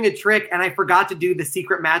was doing a trick and I forgot to do the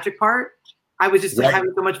secret magic part. I was just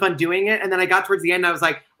having so much fun doing it. And then I got towards the end and I was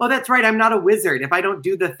like, oh, that's right. I'm not a wizard. If I don't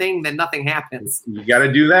do the thing, then nothing happens. You got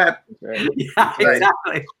to do that. Right. Yeah,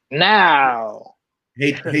 exactly. Now.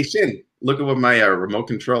 Hey, Shin, look at what my remote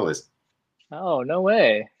control is. Oh, no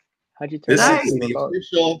way. How'd you turn this is the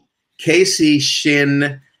official Casey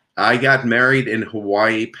Shin I Got Married in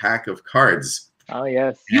Hawaii pack of cards. Oh,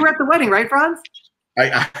 yes. You were at the wedding, right, Franz?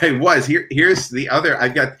 I was. Here's the other.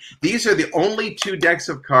 These are the only 2 decks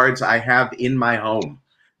of cards I have in my home.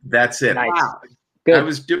 That's it. Nice. Wow. Good. I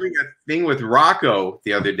was doing a thing with Rocco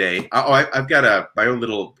the other day. I've got my own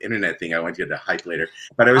little internet thing I want you to hype later.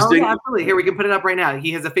 But I was doing. Yeah, absolutely. Here, we can put it up right now.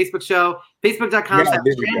 He has a Facebook show,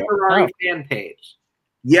 facebook.com/Ferrari fan page.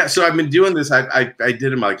 Yeah, so I've been doing this. I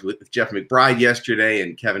did him like with Jeff McBride yesterday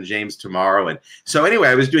and Kevin James tomorrow. And so anyway,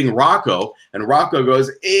 I was doing Rocco, and Rocco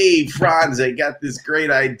goes, hey, Franz, I got this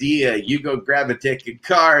great idea. You go grab a deck of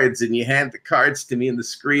cards and you hand the cards to me in the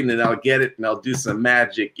screen and I'll get it and I'll do some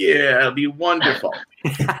magic. Yeah, it'll be wonderful.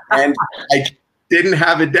 And I didn't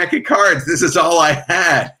have a deck of cards. This is all I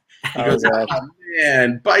had. He goes, oh,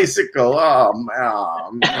 man, bicycle.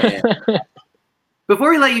 Oh, man.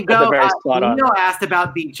 Before we let you go, Neil asked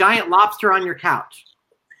about the giant lobster on your couch.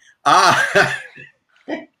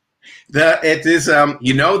 It is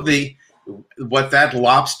you know what that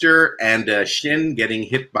lobster and Shin getting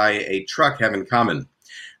hit by a truck have in common.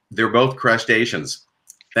 They're both crustaceans.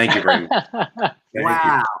 Thank you very much.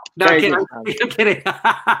 Wow. No, I'm kidding.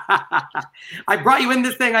 I brought you in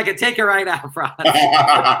this thing. I can take it right out, Franz.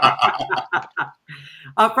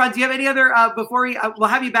 Franz, do you have any other, before we'll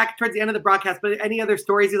have you back towards the end of the broadcast, but any other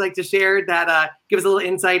stories you'd like to share that give us a little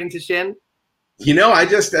insight into Shin? You know,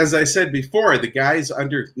 as I said before, the guy's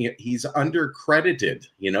he's undercredited,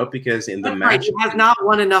 you know, because in the match. He has not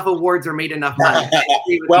won enough awards or made enough money.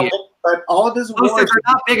 Well, but all of his awards are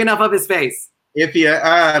not big enough of his face. If he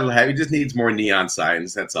just needs more neon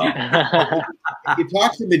signs, that's all. If you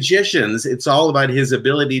talk to magicians, it's all about his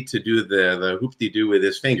ability to do the hoop-de-doo with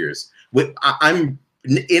his fingers. I'm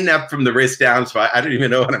in up from the wrist down, so I don't even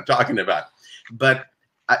know what I'm talking about. But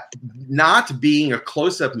not being a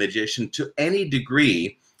close-up magician to any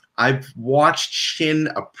degree, I've watched Shin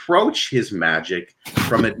approach his magic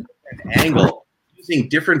from a different angle, using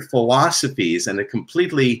different philosophies and a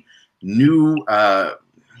completely new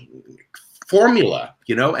formula,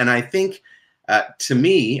 you know. And I think, to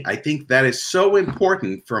me, I think that is so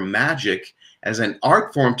important for magic as an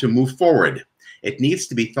art form to move forward. It needs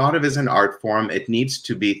to be thought of as an art form. It needs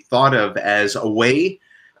to be thought of as a way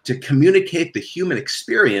to communicate the human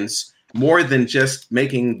experience more than just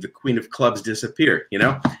making the Queen of Clubs disappear, you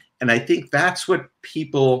know? And I think that's what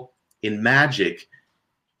people in magic,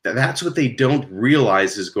 that's what they don't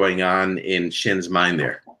realize is going on in Shin's mind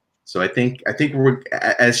there. So I think we're,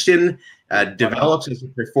 as Shin develops as a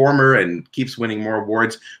performer and keeps winning more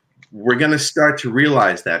awards, we're going to start to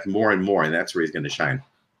realize that more and more, and that's where he's going to shine.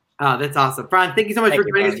 Oh, that's awesome. Franz, thank you so much for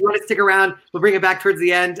joining us. If you want to stick around, we'll bring it back towards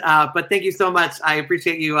the end. But thank you so much. I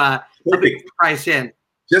appreciate you surprise Shin.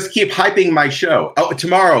 Just keep hyping my show. Oh,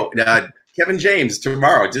 tomorrow, Kevin James,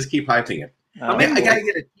 tomorrow. Just keep hyping it. I got to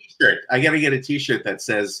get a T-shirt. I got to get a T-shirt that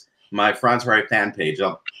says my Franz Wright fan page.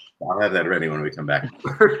 I'll have that ready when we come back.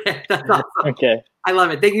 Perfect. That's awesome. Okay. I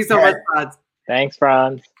love it. Thank you so much, Franz. Thanks,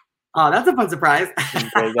 Franz. Oh, that's a fun surprise.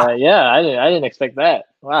 Yeah, I didn't expect that.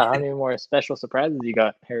 Wow, how many more special surprises you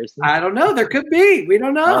got, Harrison? I don't know. There could be. We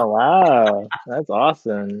don't know. Oh, wow. That's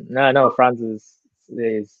awesome. No, Franz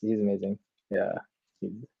he's amazing. Yeah,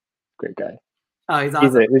 he's a great guy. Oh, he's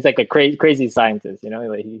awesome. He's like a crazy scientist, you know?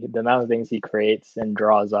 Like the amount of things he creates and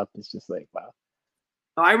draws up is just like, wow.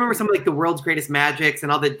 Oh, I remember some of like the world's greatest magics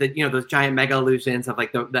and all the you know, those giant mega illusions of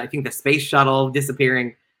like I think the space shuttle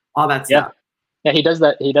disappearing, all that stuff. Yeah, he does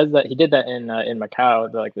that. He did that in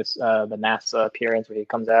Macau, the NASA appearance where he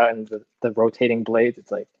comes out and the rotating blades.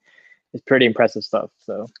 It's pretty impressive stuff.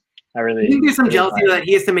 So I really. You can do some jealousy that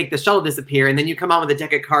he has to make the shuttle disappear, and then you come on with a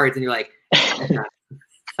deck of cards, and you're like.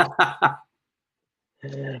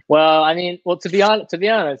 Well, I mean, to be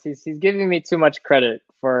honest, he's giving me too much credit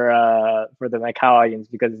for the Macau audience,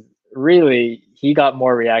 because really he got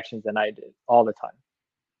more reactions than I did all the time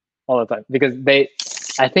because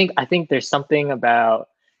I think there's something about,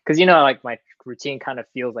 because you know, like my routine kind of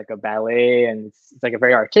feels like a ballet, and it's like a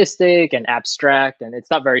very artistic and abstract, and it's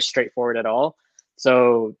not very straightforward at all.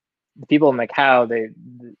 So the people in Macau,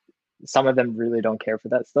 some of them really don't care for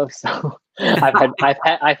that stuff. So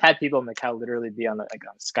I've had people in Macau literally be on a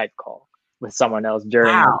Skype call with someone else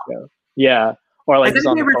during the show. Yeah. Or like has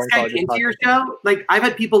anybody ever Skyped into your show? Like I've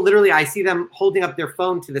had people literally, I see them holding up their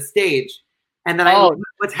phone to the stage, and then I look,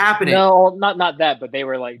 what's happening? No, not that, but they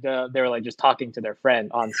were just talking to their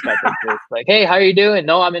friend on Skype. Like, hey, how are you doing?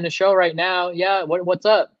 No, I'm in a show right now. Yeah, what's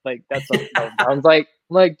up? Like that's what I was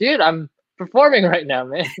like, dude, I'm performing right now,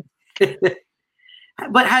 man.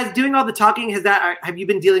 But doing all the talking, have you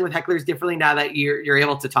been dealing with hecklers differently now that you're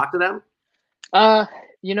able to talk to them?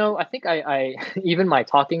 You know, I think I even my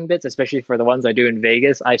talking bits, especially for the ones I do in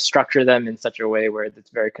Vegas, I structure them in such a way where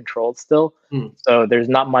it's very controlled still. So there's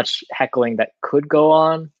not much heckling that could go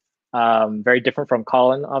on. Very different from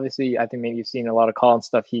Colin. Obviously, I think maybe you've seen a lot of Colin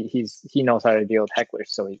stuff. He knows how to deal with hecklers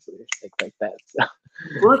so easily, like that. So,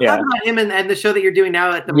 well, let's talk about him and the show that you're doing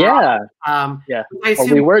now at the Well,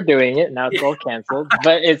 we were doing it. Now it's all canceled.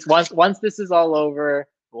 But it's once this is all over,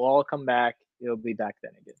 we'll all come back. It'll be back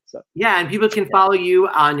then again. So yeah, and people can follow you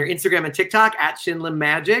on your Instagram and TikTok at Shin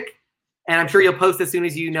Magic, and I'm sure you'll post as soon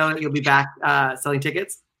as you know that you'll be back selling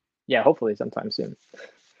tickets. Yeah, hopefully sometime soon.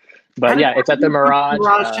 But yeah, it's at the Mirage.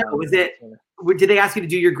 Show. Was it? Did they ask you to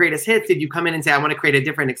do your greatest hits? Did you come in and say, I want to create a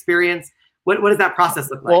different experience? What does that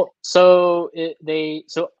process look like? Well, so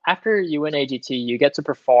after you win AGT, you get to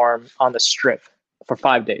perform on the Strip for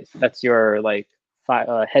 5 days. That's your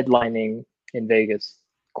headlining in Vegas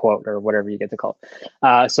quote or whatever you get to call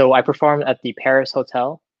it. So I performed at the Paris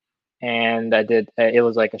Hotel, and I did. It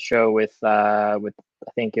was like a show with I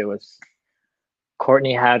think it was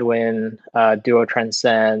Courtney Hadwin, Duo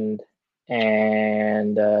Transcend,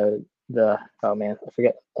 and I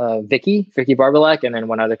forget Vicky Barbalak, and then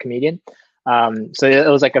one other comedian. So it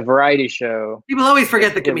was like a variety show. People always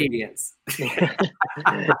forget the comedians.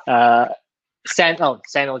 Samuel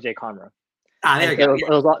J. Conroe. There you go. It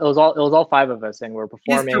was all 5 of us, and we're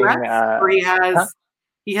performing. Or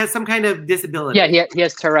he has some kind of disability. Yeah, he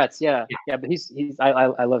has Tourette's. Yeah, but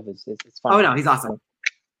I love this. It's fun. Oh no, he's awesome.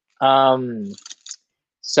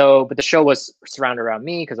 But the show was surrounded around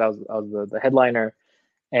me because I was the headliner,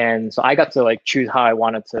 and so I got to like choose how I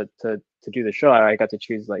wanted to do the show. I got to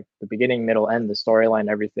choose like the beginning, middle, end, the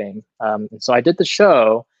storyline, everything. And so I did the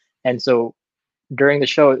show, and so during the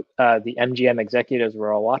show, the MGM executives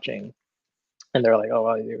were all watching, and they're like, "Oh,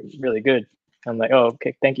 wow, you're really good." I'm like, "Oh,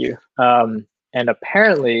 okay, thank you." And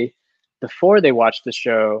apparently, before they watched the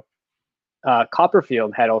show,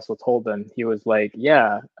 Copperfield had also told them, he was like,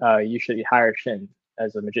 "Yeah, you should hire Shin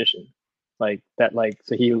as a magician." Like that, like,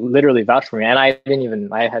 so he literally vouched for me, and I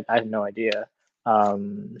had no idea.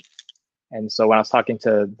 And so when I was talking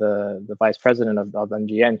to the vice president of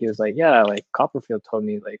MGM, he was like, "Yeah, like Copperfield told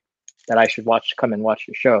me like that I should come and watch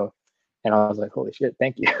your show." And I was like, "Holy shit,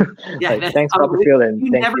 thank you!" Yeah, like, thanks Copperfield, and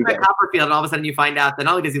you thank never you met guys. Copperfield, and all of a sudden you find out that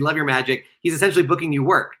not only does he love your magic, he's essentially booking you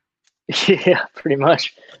work. Yeah, pretty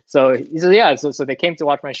much. So yeah, so they came to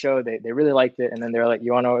watch my show. They really liked it, and then they're like,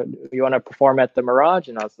 "You wanna perform at the Mirage?"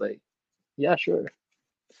 And I was like, "Yeah, sure."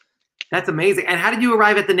 That's amazing. And how did you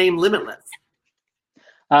arrive at the name Limitless?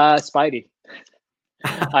 Spidey.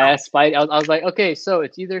 I asked Spidey. I was like, "Okay, so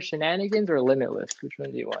it's either Shenanigans or Limitless. Which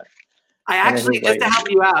one do you want?" I actually, just to help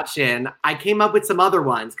you out, Shin, I came up with some other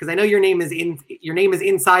ones because I know your name is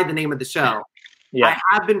inside the name of the show. Yeah. I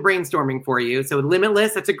have been brainstorming for you. So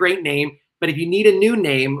Limitless, that's a great name. But if you need a new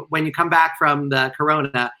name when you come back from the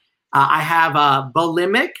Corona, I have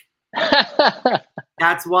Bulimic.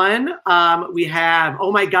 That's one. We have,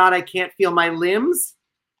 oh my God, I can't feel my limbs.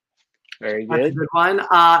 Very good. That's a good one.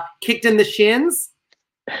 Kicked in the shins.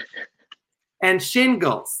 And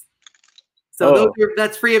Shingles. So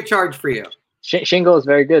that's free of charge for you. Shingle is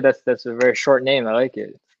very good. That's a very short name. I like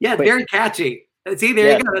it. Yeah, it's very catchy. See,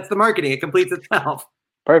 there you go. That's the marketing. It completes itself.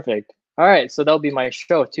 Perfect. All right, so that'll be my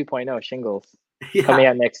show 2.0, Shingles, coming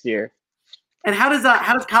out next year. And how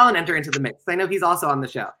does Colin enter into the mix? I know he's also on the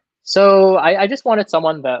show. So I just wanted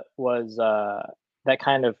someone that was that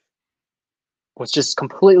kind of was just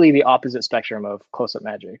completely the opposite spectrum of close-up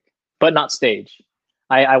magic, but not stage.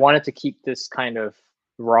 I wanted to keep this kind of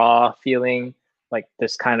raw feeling, like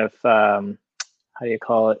this kind of how do you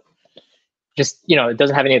call it? Just, it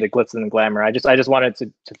doesn't have any of the glitz and the glamour. I just wanted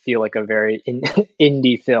to feel like a very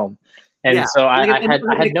indie film, and so I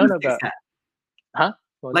had known about,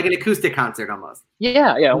 like an acoustic concert almost.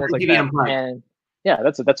 Yeah, almost like that. And yeah,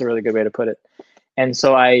 that's a really good way to put it. And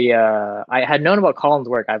so I had known about Colin's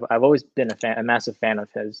work. I've always been a massive fan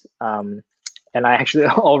of his. And I actually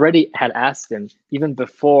already had asked him even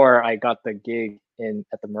before I got the gig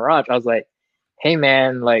at the Mirage. I was like, "Hey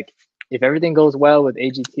man, like if everything goes well with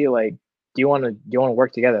AGT, like do you want to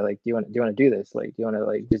work together? Like do you want to do this? Like do you want to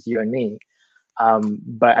like just you and me?"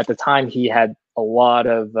 But at the time he had a lot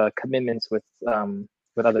of commitments with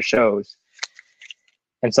other shows.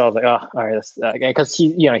 And so I was like, "Oh, all right," because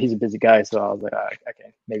he's a busy guy. So I was like,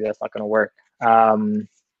 "Okay, maybe that's not going to work."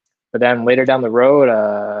 But then later down the road,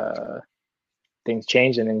 things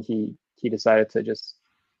changed, and then he decided to just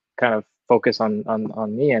kind of focus on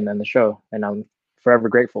me and then the show, and I'm forever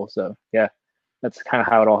grateful. So yeah, that's kind of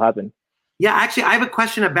how it all happened. Yeah, actually, I have a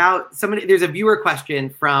question about somebody. There's a viewer question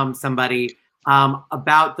from somebody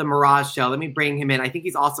about the Mirage show. Let me bring him in. I think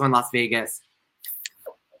he's also in Las Vegas.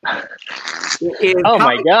 Oh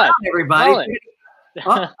my God, everybody!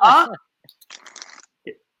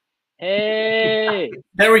 Hey,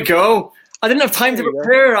 there we go. I didn't have time to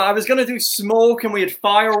prepare. I was going to do smoke and we had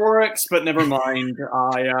fireworks, but never mind.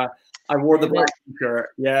 I wore the black shirt.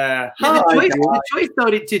 Yeah. The choice though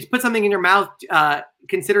to put something in your mouth,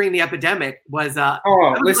 considering the epidemic, was the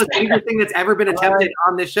most dangerous thing that's ever been attempted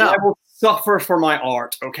on this show. I will suffer for my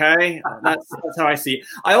art. Okay, that's how I see it.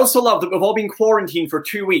 I also love that we've all been quarantined for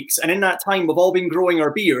 2 weeks, and in that time we've all been growing our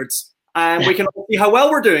beards. And we can all see how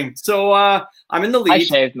well we're doing. So I'm in the lead. I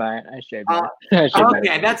shaved mine.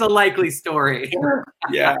 Okay, that's a likely story.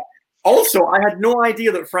 Yeah. Also, I had no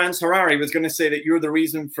idea that Franz Harari was going to say that you're the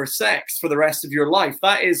reason for sex for the rest of your life.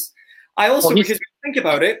 That is, because when you think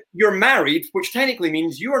about it, you're married, which technically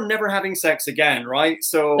means you are never having sex again, right?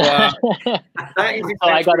 So that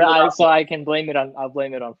is so I can blame it on. I'll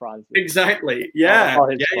blame it on Franz. Exactly. Yeah.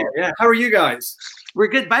 Yeah. How are you guys? We're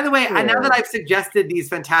good. By the way, now that I've suggested these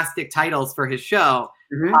fantastic titles for his show,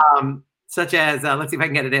 such as, let's see if I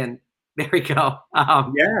can get it in. There we go.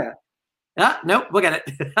 Nope, we'll get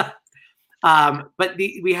it. But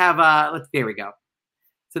we have, there we go.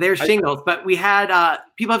 So there's Shingles. But we had,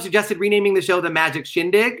 people have suggested renaming the show The Magic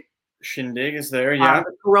Shindig. Shindig is there, yeah.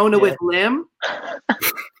 Corona with Limb.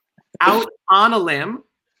 Out on a Limb.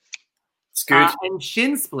 It's good. And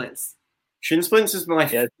Shin Splints. Shin Splints is my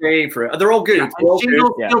favorite. They're all good. Yeah, and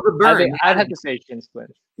Shingles feel the burn. I'd have to say Shin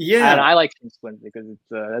Splints. Yeah. And I like Shin Splints because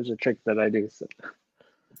that's a trick that I do. So.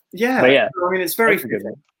 Yeah. But yeah. I mean, it's very good.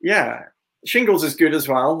 Yeah. Shingles is good as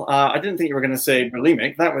well. I didn't think you were going to say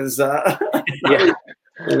Bulimic. That was wow.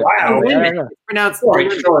 It's pronounced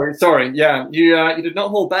sorry. Yeah. You did not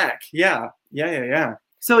hold back. Yeah.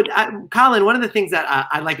 So Colin, one of the things that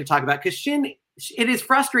I'd like to talk about, because Shin, it is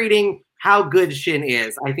frustrating how good Shin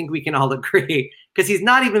is. I think we can all agree, because he's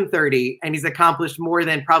not even 30 and he's accomplished more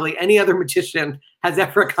than probably any other magician has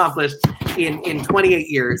ever accomplished in 28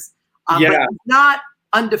 years. But he's not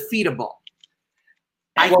undefeatable.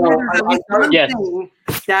 I hear there's at least one thing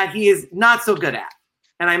that he is not so good at.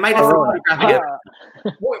 And I might have some photograph together.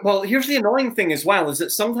 Well, here's the annoying thing as well, is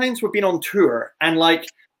that sometimes we've been on tour and like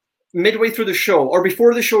midway through the show or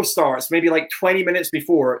before the show starts, maybe like 20 minutes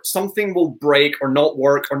before, something will break or not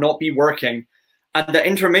work or not be working. At the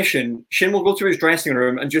intermission, Shin will go to his dressing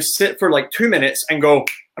room and just sit for like 2 minutes and go,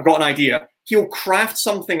 I've got an idea. He'll craft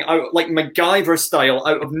something out like MacGyver style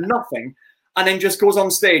out of nothing and then just goes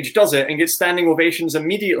on stage, does it, and gets standing ovations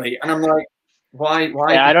immediately. And I'm like, why?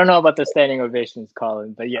 Yeah, I don't know about the standing ovations,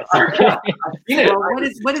 Colin, but yes. Well, what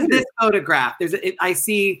is this photograph? I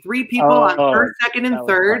see 3 people on first, second, and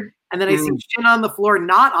third, and then I see Shin on the floor,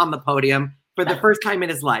 not on the podium, for the first time in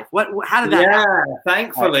his life. How did that happen?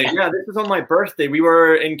 Thankfully. Yeah, this was on my birthday. We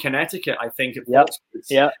were in Connecticut, I think.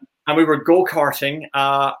 Yeah. And we were go-karting.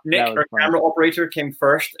 Nick, our camera operator, came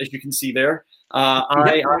first, as you can see there.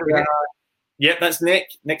 Yep, that's Nick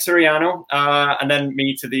Soriano, and then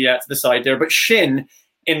me to the side there. But Shin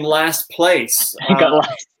in last place.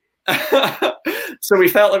 So we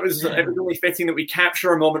felt it was only fitting that we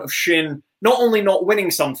capture a moment of Shin not only not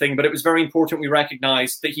winning something, but it was very important we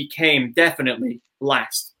recognized that he came definitely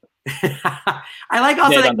last. I like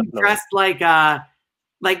also that you dressed like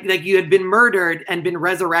you had been murdered and been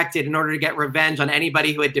resurrected in order to get revenge on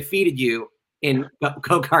anybody who had defeated you in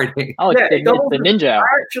go-karting. Oh, yeah, it's the ninja.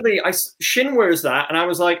 Actually, Shin wears that, and I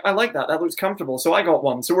was like, I like that. That looks comfortable. So I got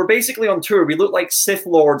one. So we're basically on tour. We look like Sith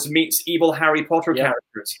Lords meets evil Harry Potter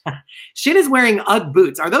characters. Shin is wearing UGG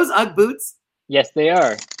boots. Are those UGG boots? Yes, they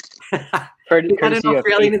are. Is that an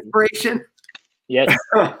Australian inspiration? Yes.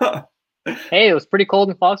 Hey, it was pretty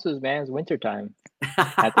cold in Foxwoods, man. It was wintertime.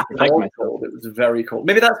 I had to protect myself. It was very cold.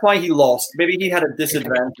 Maybe that's why he lost. Maybe he had a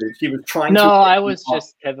disadvantage. He was trying to... No, I was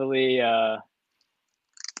just heavily...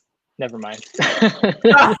 Never mind.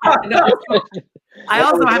 I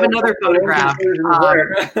also have another photograph.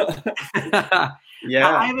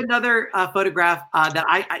 Yeah, I have another photograph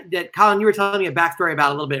that Colin, you were telling me a backstory about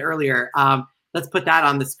a little bit earlier. Let's put that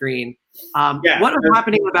on the screen. What was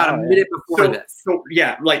happening about a minute before this? So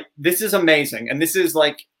yeah, like this is amazing, and this is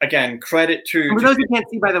like again credit to. For those who can't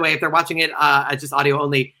see, by the way, if they're watching it just audio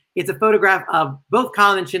only, it's a photograph of both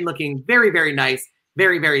Colin and Shin looking very, very nice,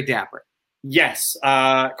 very, very dapper. Yes,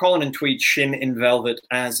 Colin in tweed, Shin in velvet,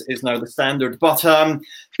 as is now the standard. But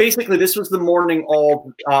basically, this was the morning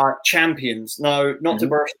of Champions. Now, not to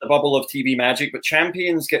burst the bubble of TV magic, but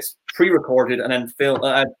Champions gets pre-recorded and then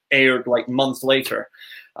aired like months later.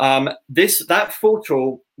 That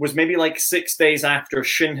photo was maybe like 6 days after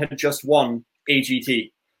Shin had just won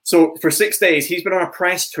AGT. So for 6 days, he's been on a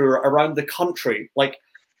press tour around the country, like.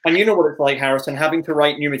 And you know what it's like, Harrison, having to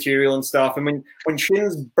write new material and stuff. And when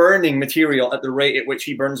Shin's burning material at the rate at which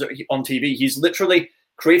he burns it on TV, he's literally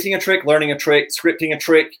creating a trick, learning a trick, scripting a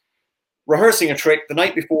trick, rehearsing a trick the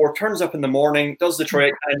night before, turns up in the morning, does the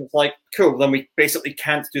trick, and it's like, cool, then we basically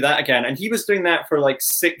can't do that again. And he was doing that for like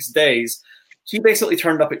 6 days. He basically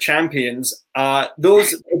turned up at Champions. If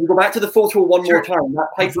you go back to the photo one more time, that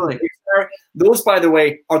pipe those, by the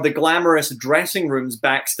way, are the glamorous dressing rooms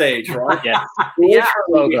backstage, right? Yeah.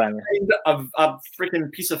 So glamorous. A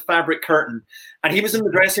freaking piece of fabric curtain. And he was in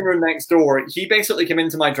the dressing room next door. He basically came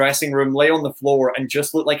into my dressing room, lay on the floor, and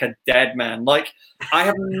just looked like a dead man. Like, I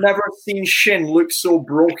have never seen Shin look so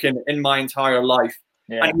broken in my entire life.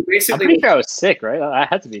 Yeah. And I'm pretty sure I was sick, right? I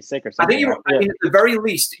had to be sick or something. I mean, at the very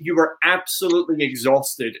least, you were absolutely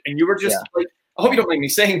exhausted. And you were just like, I hope you don't mind me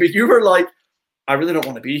saying, but you were like, I really don't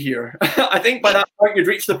want to be here. I think by that point, you'd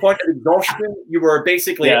reached the point of exhaustion. You were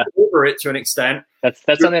basically over it to an extent. That's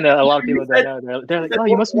something that a lot of people don't know. They're like, oh,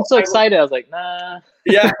 you must be so excited. I was like, nah.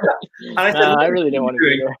 Yeah. And I said, I really didn't want to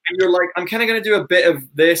be there. And you're like, I'm kind of going to do a bit of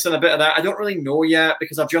this and a bit of that. I don't really know yet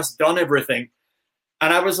because I've just done everything.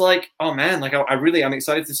 And I was like, oh man, like I really am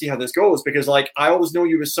excited to see how this goes because like I always know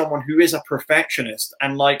you as someone who is a perfectionist.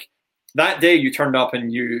 And like that day you turned up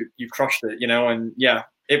and you crushed it, you know, and yeah.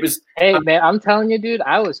 It was. Hey man, I'm telling you, dude,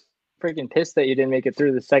 I was freaking pissed that you didn't make it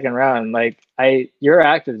through the second round. Like, your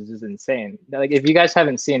act is just insane. Like, if you guys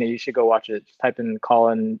haven't seen it, you should go watch it. Just type in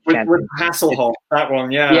Colin with Hasselhoff. That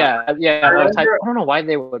one, yeah. Yeah. I don't know why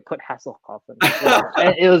they would put Hasselhoff in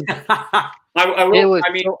it. It was. I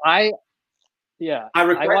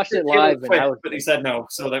watched it live, but he said no.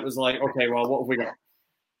 So that was like, okay, well, what have we got?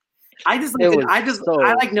 I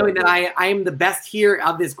like knowing that I am the best here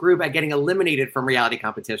of this group at getting eliminated from reality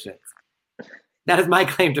competitions. That is my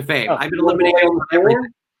claim to fame. I've been eliminated from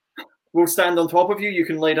everything. We'll stand on top of you. You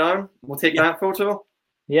can lay down. We'll take that photo.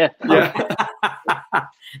 Yeah. Yeah.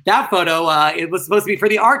 That photo, it was supposed to be for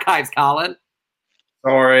the archives, Colin.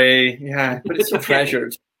 Sorry. Yeah, but it's so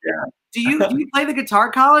treasured. Yeah. Do you play the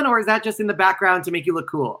guitar, Colin, or is that just in the background to make you look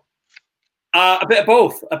cool? A bit of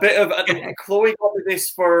both. A bit of Chloe got me this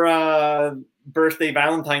for birthday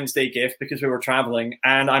Valentine's Day gift because we were traveling,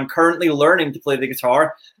 and I'm currently learning to play the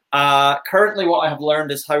guitar. Currently, what I have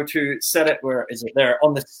learned is how to set it. Where is it? There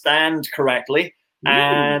on the stand correctly,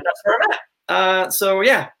 and that's where I'm at. So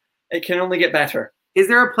yeah, it can only get better. Is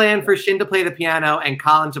there a plan for Shin to play the piano and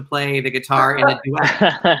Colin to play the guitar in a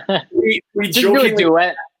duet? We Just do a jokingly,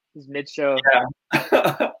 duet. Mid-show.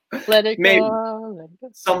 yeah. Let it Maybe. go. Let it go.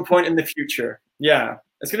 Some point in the future. Yeah.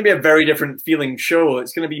 It's going to be a very different feeling show.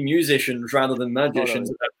 It's going to be musicians rather than magicians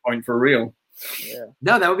at that point, for real. Yeah.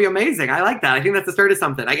 No, that would be amazing. I like that. I think that's the start of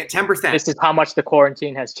something. I get 10%. This is how much the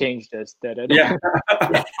quarantine has changed us. Yeah.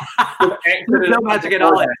 There's no magic at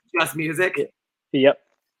all. It's just music. Yep.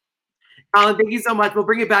 Colin, thank you so much. We'll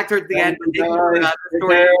bring it back towards the end. Thank you for the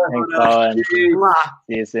story. Thanks, Colin. Mwah.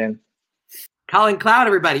 See you soon. Colin Cloud,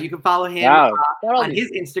 everybody. You can follow him Wow. on his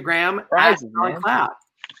Instagram at Prizes, Colin man. Cloud.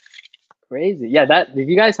 Crazy. Yeah, that if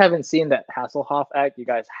you guys haven't seen that Hasselhoff act, you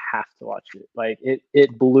guys have to watch it. Like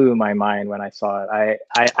it blew my mind when I saw it.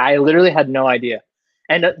 I literally had no idea.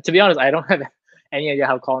 And to be honest, I don't have any idea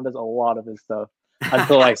how Colin does a lot of his stuff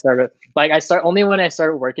until I started. Only when I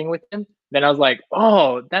started working with him, then I was like,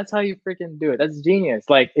 oh, that's how you freaking do it. That's genius.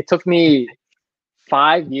 Like it took me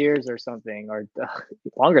 5 years or something, or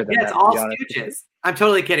longer than Yeah, that. it's to all be honest. stooges. I'm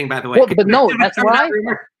totally kidding, by the way. Well, but no, that's why.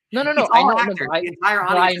 No. It's I all know, actors. The entire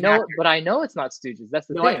but I audience is know, actors. but I know it's not Stooges. That's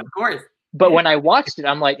the No, thing. of course. But when I watched it,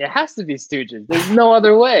 I'm like, it has to be Stooges. There's no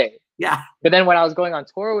other way. Yeah. But then when I was going on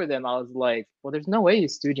tour with him, I was like, well, there's no way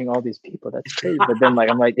he's stooging all these people. That's crazy. But then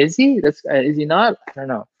I'm like, is he? Is he not? I don't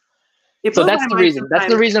know. It So blows that's my the mind reason. That's the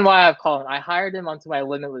sometimes. reason why I've called him. I hired him onto my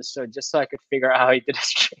Limitless show just so I could figure out how he did his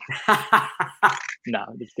shit. No,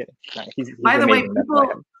 I'm just kidding. No, he's By the way, amazing. That's why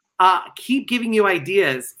I people keep giving you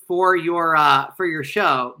ideas for your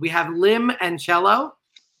show. We have Lim and Cello.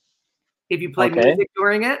 If you play Okay. music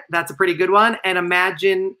during it, that's a pretty good one. And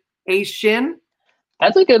Imagine a Shin.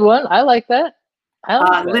 That's a good one. I like that. I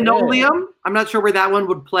like that. Linoleum. I'm not sure where that one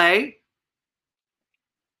would play.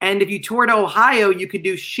 And if you tour to Ohio, you could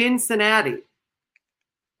do Cincinnati.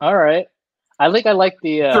 All right. I like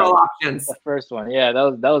the Throw options. the first one. Yeah,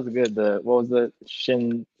 that was good. What was the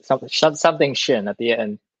Shin something Shin at the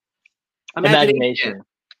end? Imagination.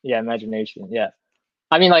 Yeah, imagination. Yeah.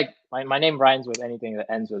 I mean, like my name rhymes with anything that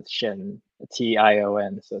ends with Shin,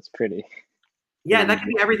 Tion. So it's pretty. Yeah, that could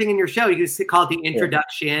be everything in your show. You could just call it the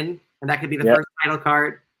introduction, and that could be the Yeah. first title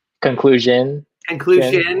card. Conclusion.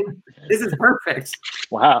 Conclusion. This is perfect.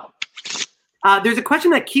 Wow. There's a question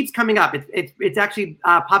that keeps coming up. It's actually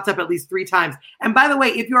popped up at least 3 times. And by the way,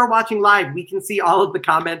 if you are watching live, we can see all of the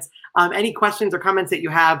comments. Any questions or comments that you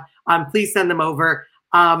have, please send them over.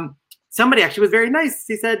 Somebody actually was very nice.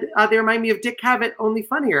 He said, they remind me of Dick Cavett, only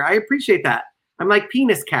funnier. I appreciate that. I'm like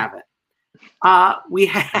Penis Cavett. We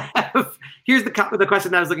have, here's the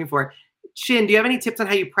question that I was looking for. Shin, do you have any tips on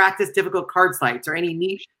how you practice difficult card sleights or any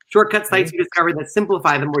neat shortcut sleights you discovered that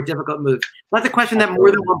simplify the more difficult moves? That's a question that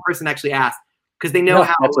more than one person actually asked because they know No,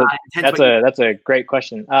 how intense. that's a great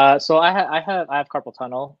question. So I have carpal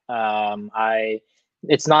tunnel.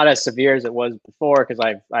 It's not as severe as it was before because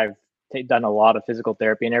I've done a lot of physical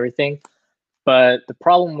therapy and everything. But the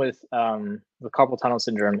problem with carpal tunnel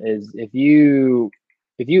syndrome is if you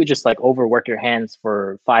just like overwork your hands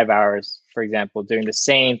for 5 hours, for example, doing the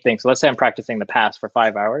same thing. So let's say I'm practicing the pass for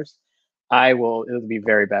 5 hours, it'll be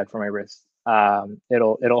very bad for my wrist.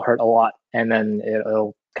 It'll hurt a lot, and then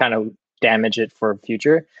it'll kind of damage it for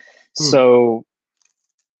future. So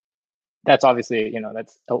that's obviously,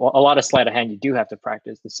 that's a lot of sleight of hand. You do have to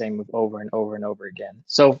practice the same move over and over and over again.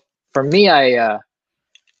 So for me, it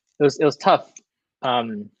was tough.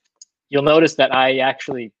 You'll notice that I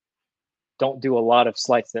actually don't do a lot of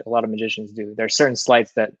sleights that a lot of magicians do. There are certain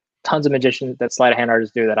sleights that tons of magicians, that sleight of hand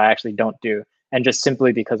artists do, that I actually don't do. And just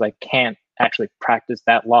simply because I can't actually practice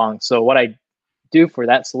that long. So what I do for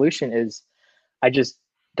that solution is I just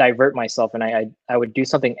divert myself, and I would do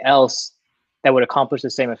something else that would accomplish the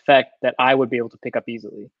same effect that I would be able to pick up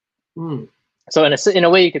easily. So in a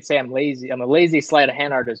way, you could say I'm lazy. I'm a lazy sleight of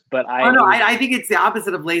hand artist, but I think it's the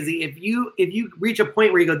opposite of lazy. If you reach a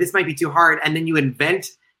point where you go, this might be too hard, and then you invent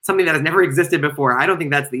something that has never existed before, I don't think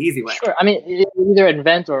that's the easy way. Sure. I mean, either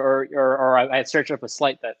invent or I search up a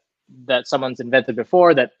sleight that someone's invented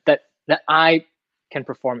before that I can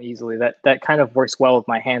perform easily. That kind of works well with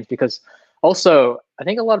my hands, because also I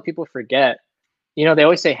think a lot of people forget you know, they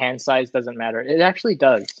always say hand size doesn't matter. It actually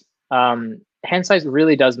does. Hand size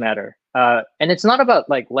really does matter. And it's not about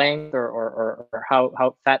like length or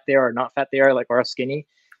how fat they are or not fat they are, like, or how skinny.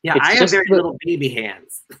 Yeah, It's I have just very little baby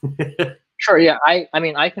hands. Sure, yeah. I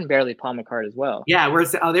mean, I can barely palm a card as well. Yeah,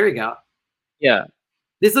 oh, there we go. Yeah.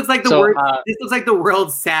 This looks like So, this looks like the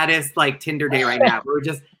world's saddest like Tinder day right now. We're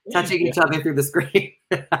just touching each other through the screen.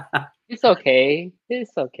 It's okay.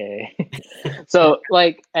 It's okay. So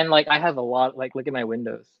like, and like, I have a lot. Like, look at my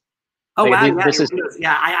windows. Oh Like, wow! this is Windows.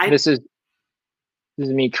 Yeah. this is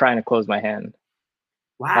me trying to close my hand.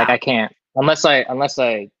 Wow. Like, I can't unless I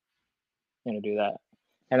do that.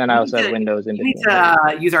 And then I also have windows in between. We need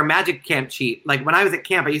to use our Magic Camp cheat. Like when I was at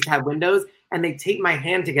camp, I used to have windows, and they tape my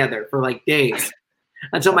hand together for like days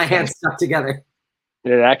until my hands stuck together.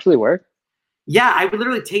 Did it actually work? Yeah, I would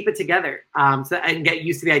literally tape it together, so I can get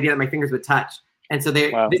used to the idea that my fingers would touch. And so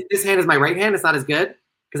this hand is my right hand. It's not as good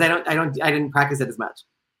because I didn't practice it as much.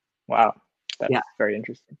 Wow, that's very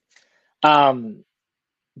interesting.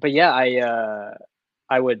 But yeah,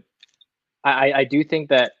 I do think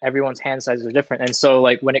that everyone's hand sizes are different, and so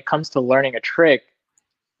like when it comes to learning a trick,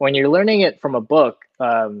 when you're learning it from a book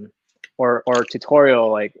or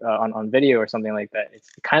tutorial like on video or something like that,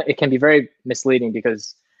 it can be very misleading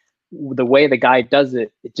because the way the guy does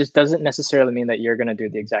it, it just doesn't necessarily mean that you're going to do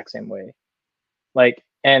the exact same way. Like,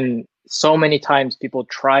 and so many times people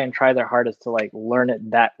try their hardest to like learn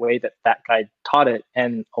it that way that guy taught it,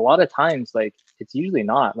 and a lot of times like it's usually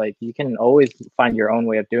not. Like, you can always find your own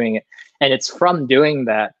way of doing it, and it's from doing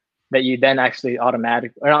that you then actually not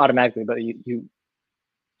automatically, but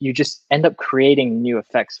you just end up creating new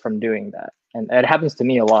effects from doing that. And it happens to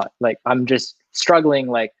me a lot. Like, I'm just struggling,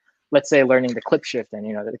 like, let's say learning the clip shift,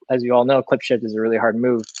 and as you all know, clip shift is a really hard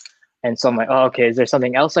move. And so I'm like, oh, okay, is there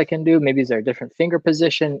something else I can do? Maybe is there a different finger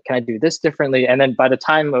position? Can I do this differently? And then by the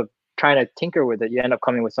time of trying to tinker with it, you end up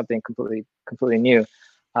coming with something completely new.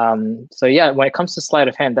 So yeah, when it comes to sleight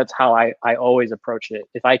of hand, that's how I always approach it.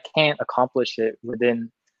 If I can't accomplish it within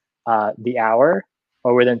the hour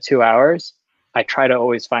or within 2 hours, I try to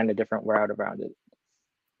always find a different route around it.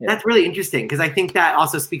 Yeah. That's really interesting because I think that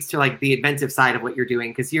also speaks to like the inventive side of what you're doing,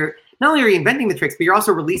 because you're not only are you inventing the tricks, but you're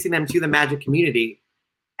also releasing them to the Magic community.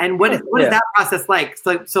 And what is that process like?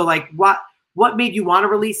 So like what made you want to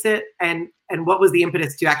release it, and what was the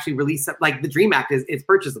impetus to actually release it? Like the Dream Act is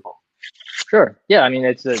purchasable. Sure. Yeah. I mean,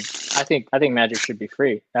 I think Magic should be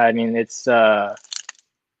free. I mean, it's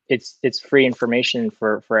free information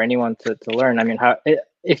for anyone to learn. I mean,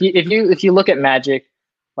 if you look at Magic,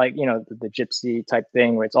 like, the gypsy type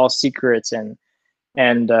thing where it's all secrets and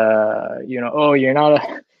oh,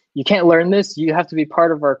 you can't learn this. You have to be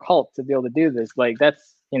part of our cult to be able to do this. Like,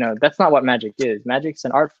 that's not what Magic is. Magic's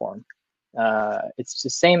an art form. It's the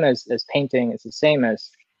same as painting. It's the same as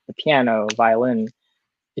the piano, violin.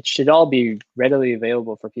 It should all be readily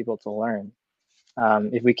available for people to learn.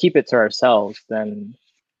 If we keep it to ourselves, then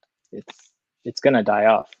it's gonna die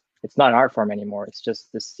off. It's not an art form anymore. It's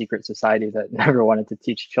just this secret society that never wanted to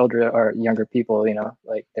teach children or younger people,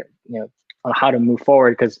 on how to move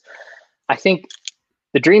forward. Because I think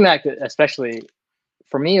the Dream Act, especially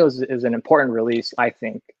for me, is an important release. I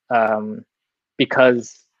think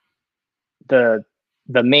because the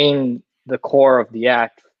core of the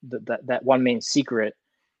act, that one main secret,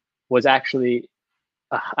 was actually,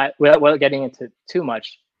 without getting into too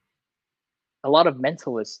much, a lot of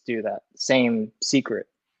mentalists do that same secret.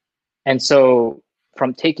 And so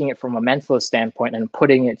from taking it from a mentalist standpoint and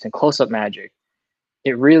putting it in close-up magic,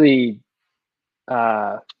 it really,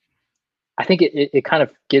 I think it kind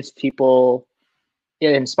of gives people,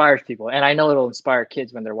 it inspires people. And I know it'll inspire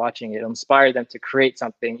kids when they're watching it. It'll inspire them to create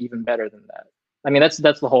something even better than that. I mean, that's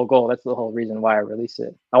the whole goal. That's the whole reason why I release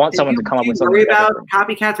it. I want someone to come up with something. Do you worry about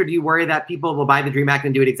copycats, or do you worry that people will buy the Dream Act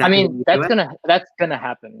and do it exactly? I mean, that's gonna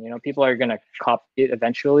happen. People are gonna copy it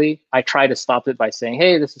eventually. I try to stop it by saying,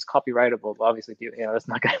 "Hey, this is copyrightable." But obviously, that's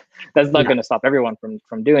not gonna stop everyone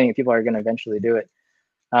from doing it. People are gonna eventually do it.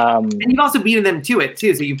 And you've also beaten them to it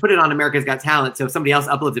too. So you put it on America's Got Talent. So if somebody else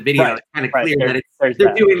uploads a video, it's kind of clear that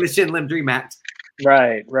they're doing the Shin Lim Dream Act.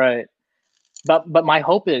 Right. But my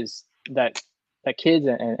hope is that kids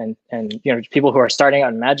and people who are starting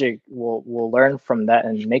out in Magic will learn from that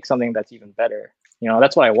and make something that's even better.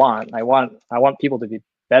 That's what I want. I want people to be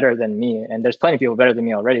better than me, and there's plenty of people better than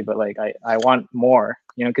me already. But like I want more.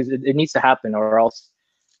 Because it needs to happen, or else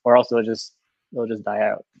it'll just die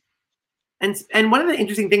out. And one of the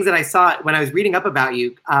interesting things that I saw when I was reading up about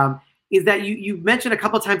you is that you mentioned a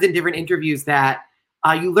couple of times in different interviews that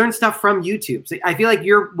you learn stuff from YouTube. So I feel like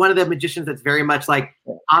you're one of the magicians that's very much like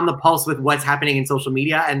on the pulse with what's happening in social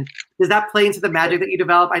media. And does that play into the magic that you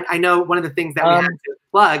develop? I know one of the things that we have to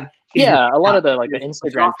plug. Yeah, a lot of the the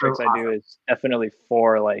Instagram tricks I do is definitely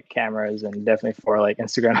for like cameras and definitely for like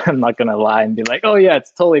Instagram. I'm not gonna lie and be like, oh yeah,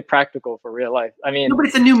 it's totally practical for real life. I mean, no, but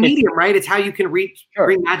it's a new medium, right? It's how you can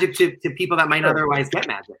bring magic to people that might not otherwise get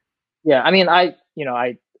magic. Yeah, I mean,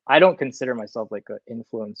 I don't consider myself like an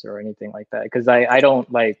influencer or anything like that because I don't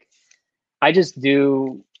like, I just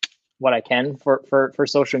do what I can for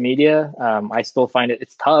social media. I still find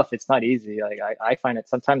it's tough. It's not easy. Like I find it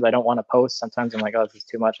sometimes I don't want to post. Sometimes I'm like, oh, this is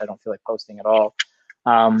too much. I don't feel like posting at all.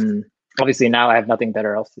 Obviously now I have nothing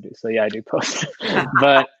better else to do. So yeah, I do post.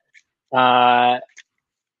 But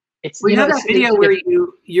it's you know that video where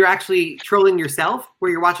you're actually trolling yourself, where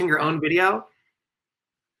you're watching your own video.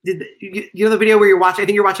 Did you know the video where you're watching? I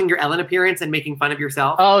think you're watching your Ellen appearance and making fun of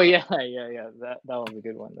yourself. Oh yeah. That was a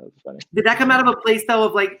good one. That was funny. Did that come out of a place though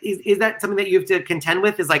of like, is that something that you have to contend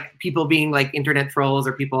with? Is like people being like internet trolls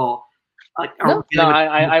or people? Like, no,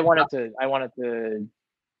 I wanted to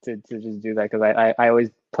just do that because I always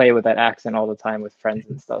play with that accent all the time with friends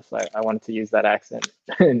and stuff. So I wanted to use that accent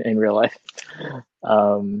in real life.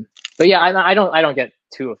 But yeah, I don't get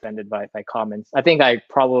too offended by comments. I think I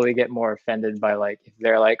probably get more offended by like if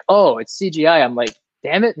they're like, oh, it's CGI. I'm like,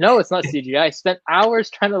 damn it, no, it's not CGI. I spent hours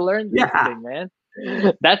trying to learn this thing, man.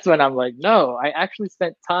 That's when I'm like, no, I actually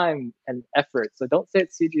spent time and effort. So don't say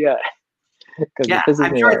it's CGI. Yeah,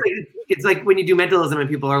 I'm sure it's like when you do mentalism and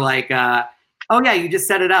people are like, oh yeah, you just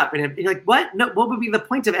set it up, and you're like, what? No, what would be the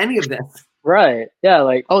point of any of this? Right? Yeah,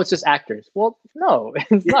 like, oh, it's just actors. Well, no,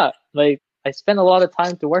 it's not. Like, I spent a lot of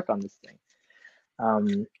time to work on this thing.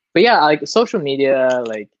 But yeah, like social media,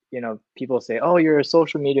 like, you know, people say, oh, you're a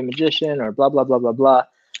social media magician or blah, blah, blah, blah, blah.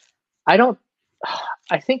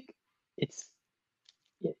 I think it's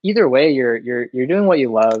either way, you're doing what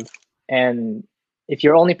you love. And if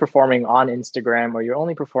you're only performing on Instagram or you're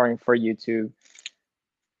only performing for YouTube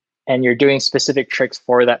and you're doing specific tricks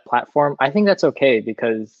for that platform, I think that's okay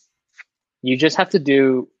because you just have to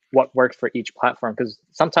do what works for each platform. Because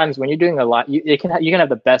sometimes when you're doing a lot, you can have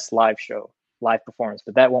the best live performance,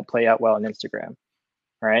 but that won't play out well on Instagram,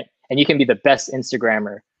 right? And you can be the best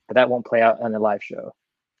Instagrammer, but that won't play out on the live show.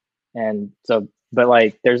 And so, but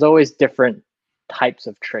like, there's always different types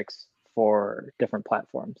of tricks for different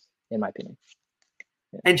platforms, in my opinion.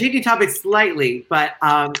 Yeah. And changing topics slightly, but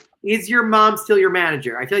is your mom still your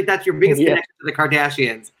manager? I feel like that's your biggest connection to the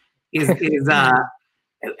Kardashians.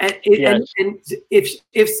 And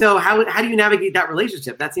if so, how do you navigate that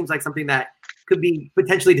relationship? That seems like something that could be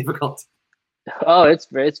potentially difficult. Oh, it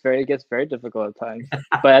gets very difficult at times.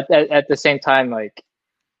 But at the same time, like,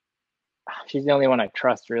 she's the only one I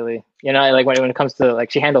trust, really. You know, like when it comes to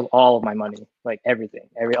like, she handles all of my money, like everything,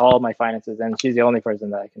 all of my finances, and she's the only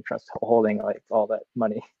person that I can trust holding like all that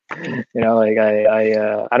money. You know, like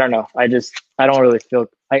I don't know. I don't really feel.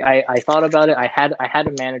 I thought about it. I had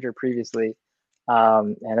a manager previously,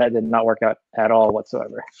 and that did not work out at all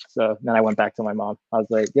whatsoever. So then I went back to my mom. I was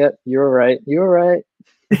like, "Yeah, you were right. You were right."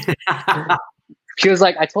 She was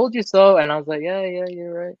like, "I told you so," and I was like, "Yeah,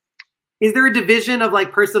 you're right." Is there a division of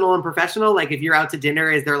like personal and professional? Like if you're out to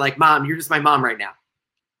dinner, is there like, mom, you're just my mom right now?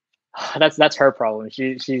 That's her problem.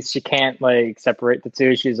 She can't like separate the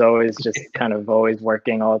two. She's always just kind of always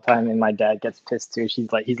working all the time. And my dad gets pissed too.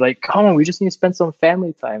 He's like, come on, we just need to spend some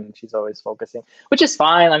family time. And she's always focusing, which is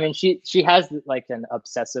fine. I mean, she has like an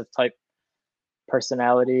obsessive type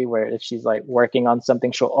personality where if she's like working on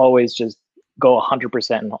something, she'll always just go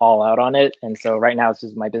 100% and all out on it. And so right now it's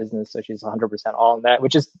just my business. So she's 100% all in that,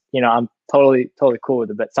 which is, you know, I'm totally cool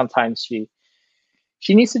with it. But sometimes she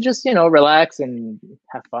needs to just, you know, relax and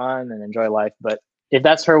have fun and enjoy life. But if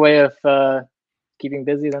that's her way of keeping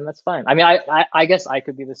busy, then that's fine. I mean, I guess I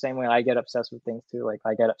could be the same way. I get obsessed with things too. Like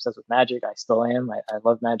I get obsessed with magic. I still am. I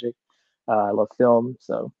love magic. I love film.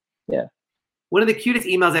 So yeah. One of the cutest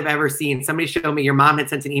emails I've ever seen, somebody showed me your mom had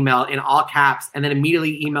sent an email in all caps and then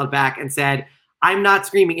immediately emailed back and said, I'm not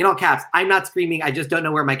screaming, in all caps, I'm not screaming, I just don't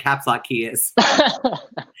know where my caps lock key is.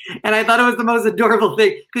 And I thought it was the most adorable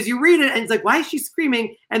thing because you read it and it's like, why is she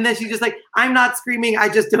screaming? And then she's just like, I'm not screaming, I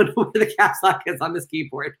just don't know where the caps lock is on this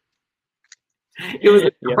keyboard. It was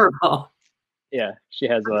adorable. Yeah, she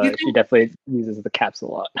has, she definitely uses the caps a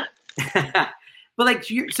lot. But like,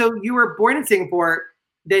 so you were born in Singapore.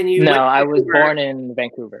 Then you No, I was born in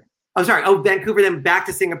Vancouver. Oh, sorry. Oh, Vancouver, then back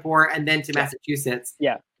to Singapore, and then to Massachusetts.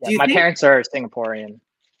 Yeah. My parents are Singaporean.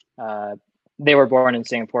 They were born in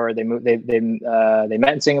Singapore. They moved. They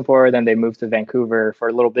met in Singapore. Then they moved to Vancouver for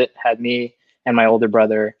a little bit. Had me and my older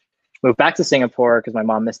brother. moved back to Singapore because my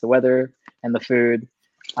mom missed the weather and the food.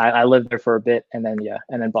 I lived there for a bit, and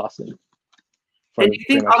then Boston. And do you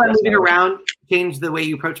think all that moving around changed the way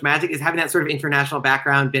you approach magic? Is having that sort of international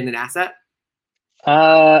background been an asset?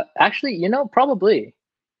 Actually, probably.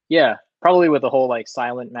 Yeah, probably with the whole like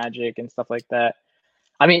silent magic and stuff like that.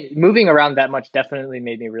 I mean, moving around that much definitely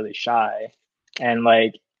made me really shy, and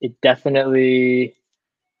like it definitely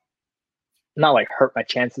not like hurt my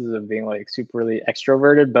chances of being like super really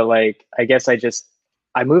extroverted, but like I guess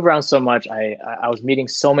I move around so much. I was meeting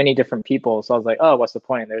so many different people, so I was like, oh, what's the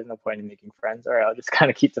point? There's no point in making friends. All right, I'll just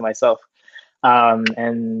kind of keep to myself. And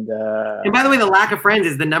by the way, the lack of friends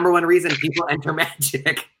is the number one reason people enter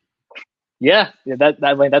magic. Yeah,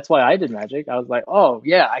 that's why I did magic. I was like, oh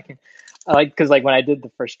yeah, I can. Because like when I did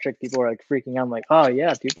the first trick, people were like freaking out. I'm like, oh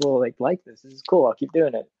yeah, people like this. This is cool. I'll keep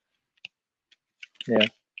doing it. Yeah.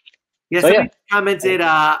 Yeah. Somebody commented.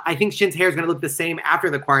 I think Shin's hair is going to look the same after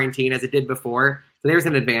the quarantine as it did before. So there's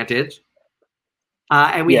an advantage.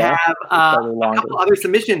 And we have a couple other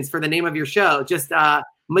submissions for the name of your show. Just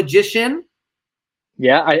magician.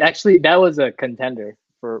 Yeah, that was a contender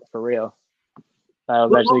for real.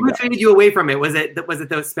 What motivated you away from it? Was it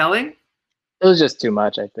the spelling? It was just too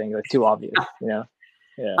much, I think. It was too obvious, Yeah.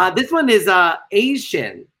 This one is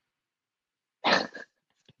Asian.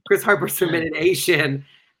 Chris Harper submitted Asian.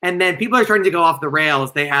 And then people are starting to go off the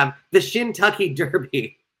rails. They have the Shintucky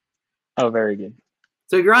Derby. Oh, very good.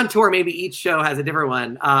 So if you're on tour, maybe each show has a different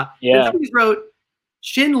one. Somebody wrote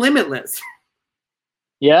Shin Limitless.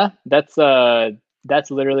 Yeah, that's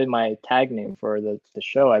literally my tag name for the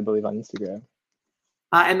show, I believe, on Instagram.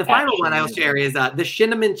 And the final one I'll share is the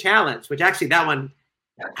Shinneman Challenge, which actually that one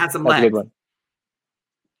has some legs. A good one.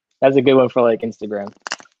 That's a good one for like Instagram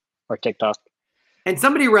or TikTok. And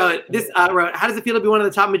somebody wrote, how does it feel to be one of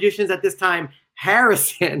the top magicians at this time?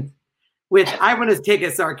 Harrison, which I want to take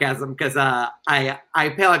as sarcasm because I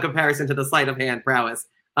pale in comparison to the sleight of hand prowess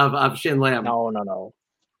of Shin Lim. No.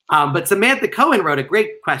 But Samantha Cohen wrote a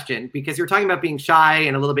great question because you're talking about being shy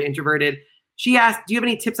and a little bit introverted. She asked, do you have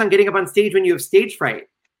any tips on getting up on stage when you have stage fright?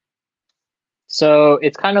 So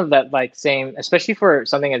it's kind of that like same, especially for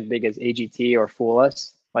something as big as AGT or Fool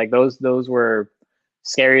Us. Like those were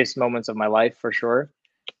scariest moments of my life for sure.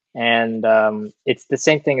 And it's the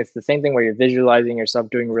same thing. It's the same thing where you're visualizing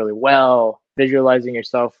yourself doing really well, visualizing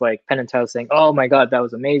yourself like Penn and Teller saying, "Oh my God, that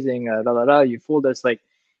was amazing! You fooled us!" Like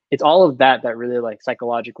it's all of that really like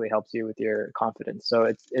psychologically helps you with your confidence.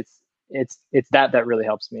 So it's that really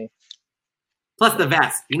helps me. Plus the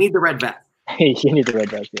vest. You need the red vest. You need the red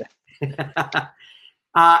vest, yeah.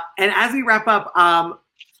 And as we wrap up,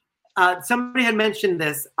 somebody had mentioned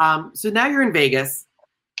this. So now you're in Vegas.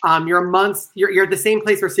 You're at the same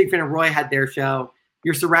place where Siegfried and Roy had their show.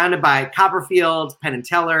 You're surrounded by Copperfield, Penn and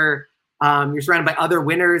Teller. You're surrounded by other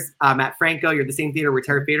winners. Matt Franco. You're at the same theater where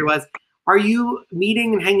Terry Fator was. Are you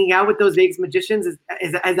meeting and hanging out with those Vegas magicians?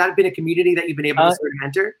 Has that been a community that you've been able to sort of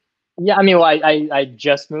enter? Yeah, I mean, well, I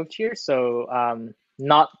just moved here, so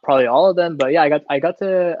not probably all of them, but yeah,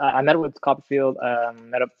 I met up with Copperfield.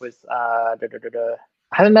 Met up with I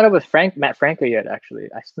haven't met up with Matt Franco yet. Actually,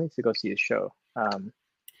 I still need to go see his show.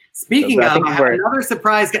 Speaking of, I have another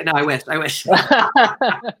surprise. No, I wish. 3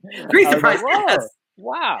 surprise guests.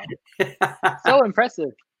 Wow, so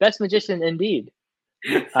impressive! Best magician indeed.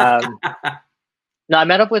 No, I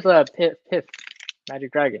met up with Piff,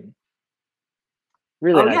 Magic Dragon.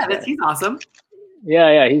 Really nice guy. He's awesome.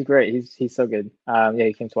 Yeah, he's great. He's so good.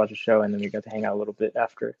 He came to watch the show, and then we got to hang out a little bit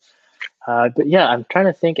after. But yeah, I'm trying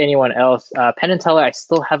to think anyone else. Penn and Teller, I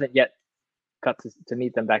still haven't yet got to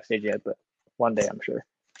meet them backstage yet, but one day I'm sure.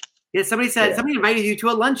 Yeah, somebody somebody invited you to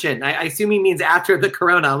a luncheon. I assume he means after the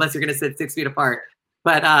Corona, unless you're going to sit 6 feet apart.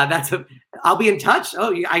 But I'll be in touch.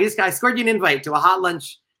 Oh, I scored you an invite to a hot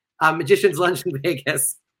lunch, magician's lunch in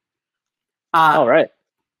Vegas. All right.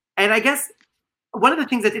 And I guess one of the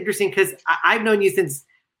things that's interesting, because I've known you since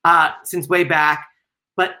way back,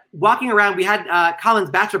 but walking around, we had Colin's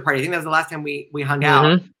bachelor party. I think that was the last time we hung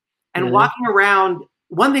out. And walking around,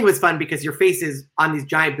 one thing was fun because your face is on these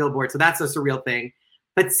giant billboards, so that's a surreal thing.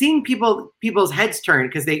 But seeing people's heads turn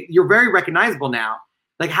because you're very recognizable now.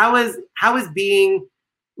 Like how is being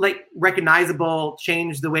like recognizable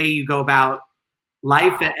changed the way you go about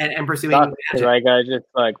life and pursuing magic? Like I just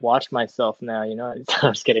like watch myself now, you know.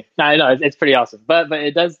 I'm just kidding. No, I know it's pretty awesome, but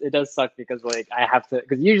it does suck because like I have to,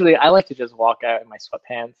 because usually I like to just walk out in my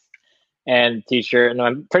sweatpants and t-shirt, and I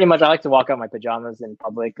like to walk out in my pajamas in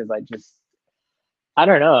public because I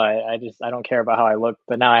don't know, I don't care about how I look,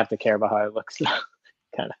 but now I have to care about how I look. So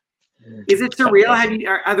kind of. Is it surreal?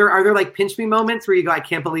 Are there like pinch me moments where you go, I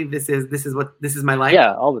can't believe this is my life?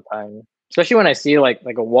 Yeah, all the time. especially when I see like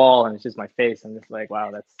a wall and it's just my face. I'm just like,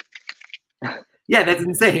 wow, that's Yeah, that's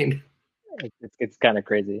insane. it's kind of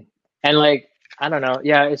crazy. And like, I don't know.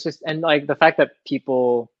 Yeah, it's just, and like the fact that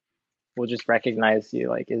people will just recognize you,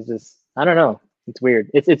 like, is just, I don't know. It's weird.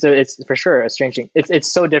 It's for sure a strange thing.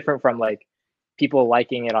 It's so different from like people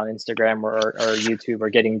liking it on Instagram or YouTube or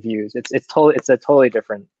getting views. It's a totally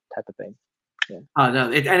different type of thing. Yeah. Oh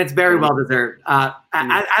no, and it's very well deserved.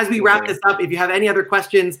 As we wrap this up, if you have any other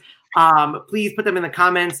questions, please put them in the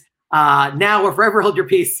comments now or forever hold your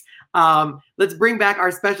peace. Let's bring back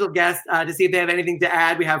our special guest to see if they have anything to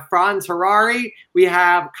add. We have Franz Harary. We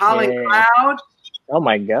have Colin Cloud. Oh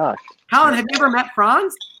my gosh. Colin, have you ever met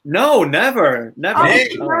Franz? No, never.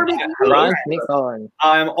 Franz, meet Colin.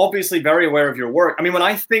 I'm obviously very aware of your work. I mean, when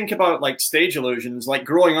I think about like stage illusions, like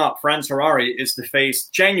growing up, Franz Harary is the face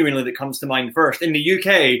genuinely that comes to mind first. In the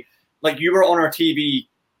UK, like you were on our TV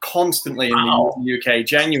constantly in the UK,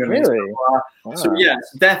 genuinely. Really? So yes,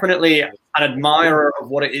 definitely an admirer of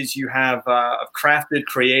what it is you have crafted,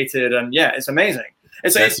 created, and yeah, it's amazing.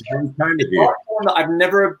 It's an art form that I've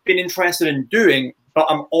never been interested in doing, but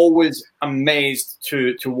I'm always amazed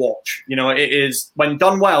to watch. You know, it is, when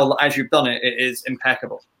done well, as you've done it, it is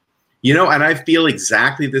impeccable. You know, and I feel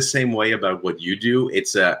exactly the same way about what you do.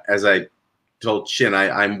 It's as I told Shin,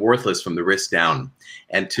 I'm worthless from the wrist down,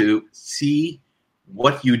 and to see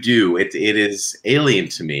what you do, it is alien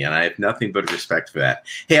to me, and I have nothing but respect for that.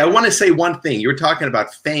 Hey, I want to say one thing. You were talking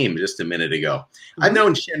about fame just a minute ago. I've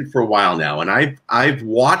known Shin for a while now, and I've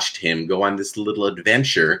watched him go on this little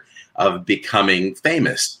adventure of becoming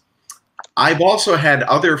famous. I've also had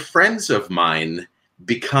other friends of mine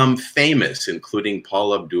become famous, including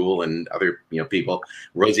Paul Abdul and other people,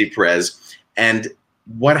 Rosie Perez. And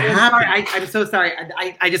what happened? Sorry, I'm so sorry.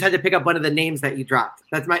 I just had to pick up one of the names that you dropped.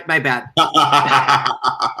 That's my bad. Well,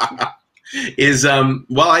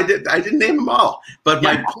 I didn't name them all, but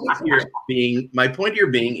my point here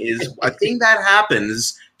being is a thing that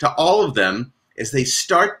happens to all of them is they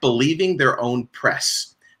start believing their own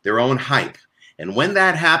press, their own hype. And when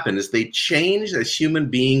that happens, they change as human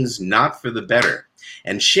beings, not for the better.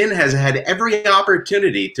 And Shin has had every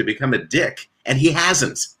opportunity to become a dick, and he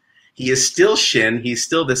hasn't. He is still Shin. He's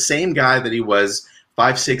still the same guy that he was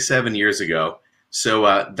 5, 6, 7 years ago. So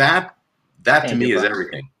that to me is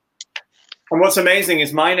everything. And what's amazing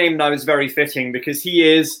is my name now is very fitting because he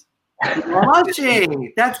is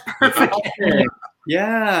Flushing. That's perfect.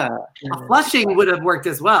 Yeah. Flushing would have worked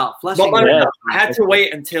as well. Flushing. I had to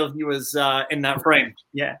wait until he was in that frame.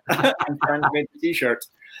 Yeah. And Franz made the t-shirt.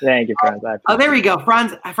 Thank you, Franz. Oh, there we go.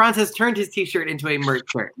 Franz has turned his t-shirt into a merch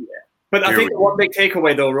shirt. Yeah. But I think one big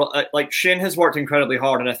takeaway, though, like Shin has worked incredibly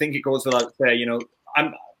hard, and I think it goes without saying.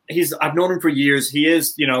 I've known him for years. He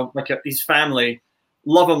is, his family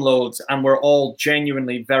love him loads, and we're all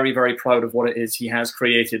genuinely very, very proud of what it is he has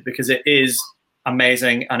created because it is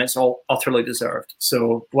amazing and it's all utterly deserved.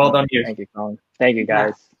 So well done, you. Thank you, Colin. Thank you,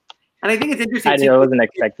 guys. And I think it's interesting. I wasn't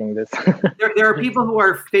expecting this. there are people who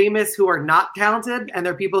are famous who are not talented, and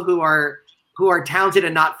there are people who are talented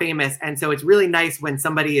and not famous. And so it's really nice when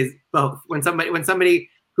somebody is both. When somebody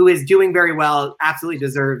who is doing very well absolutely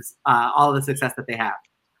deserves all the success that they have.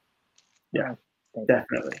 Yeah,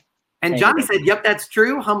 definitely. And Johnny said, "Yep, that's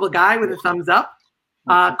true." Humble guy with a thumbs up.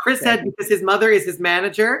 Chris said because his mother is his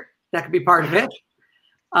manager, that could be part of it.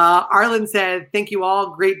 Arlen said, "Thank you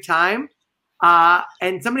all, great time."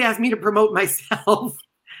 And somebody asked me to promote myself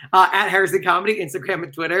at Harrison Comedy, Instagram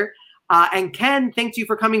and Twitter. And Ken, thanks you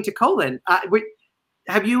for coming to Colon.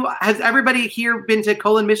 Has everybody here been to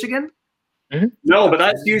Colon, Michigan? Mm-hmm. No, but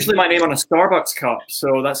that's usually my name on a Starbucks cup,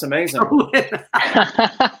 so that's amazing.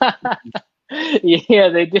 Yeah,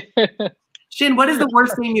 they do. Shin, what is the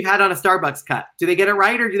worst thing you've had on a Starbucks cup? Do they get it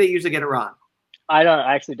right or do they usually get it wrong? I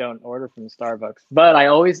actually don't order from Starbucks, but I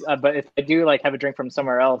always, but if I do have a drink from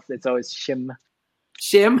somewhere else, it's always Shim.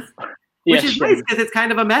 Shim? Which is Shim. nice because it's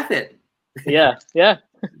kind of a method. Yeah.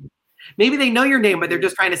 Maybe they know your name, but they're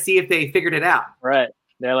just trying to see if they figured it out. Right.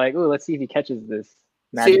 They're like, ooh, let's see if he catches this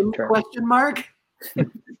magic Shim, term. question mark?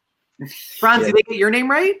 Franz, did they get your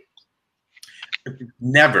name right?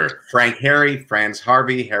 Never. Frank Harry, Franz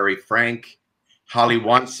Harvey, Harry Frank, Holly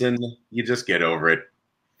Watson. You just get over it.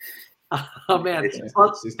 Oh, man.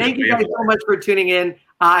 Well, thank you guys so much for tuning in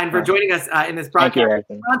and for joining us in this broadcast.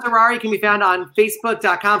 Franz Harary can be found on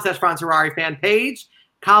Facebook.com/Franz Harary fan page.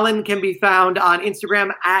 Colin can be found on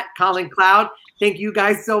Instagram at Colin Cloud. Thank you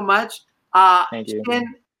guys so much. Thank you.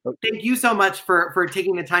 Shin, thank you so much for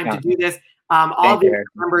taking the time to do this. All the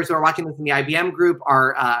members who are watching this in the IBM group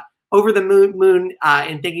are over the moon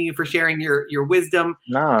and thanking you for sharing your wisdom.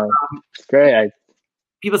 No, it's great.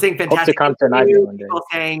 People saying fantastic. Hope to come to an IBM one day. People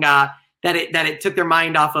saying that it took their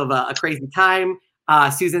mind off of a crazy time.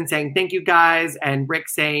 Susan saying thank you guys, and Rick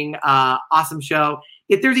saying awesome show.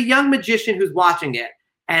 If there's a young magician who's watching it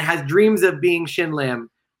and has dreams of being Shin Lim,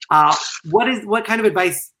 what kind of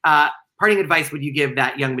advice, parting advice, would you give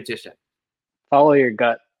that young magician? Follow your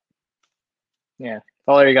gut. Yeah,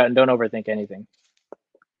 follow your gut and don't overthink anything.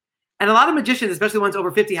 And a lot of magicians, especially ones over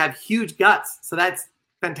 50, have huge guts. So that's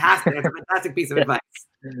fantastic. That's a fantastic piece of advice.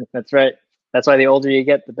 That's right. That's why the older you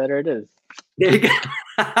get, the better it is. There you go.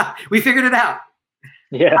 We figured it out.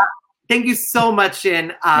 Yeah. Thank you so much,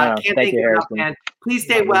 Shin. Can't thank you enough, man. Please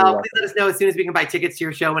stay well. Please let us know as soon as we can buy tickets to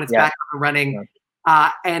your show when it's back up and running.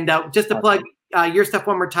 And just to plug your stuff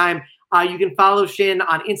one more time, you can follow Shin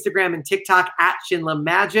on Instagram and TikTok at Shin Lim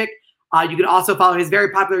Magic. You can also follow his very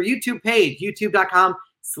popular YouTube page,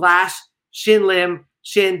 youtube.com/Shin Lim.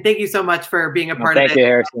 Shin, thank you so much for being a part of it. Thank you,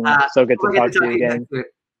 Harrison. So good to talk to you again.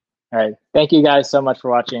 All right. Thank you guys so much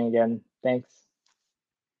for watching again. Thanks.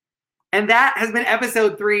 And that has been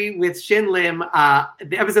episode 3 with Shin Lim,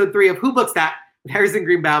 the episode 3 of Who Books That with Harrison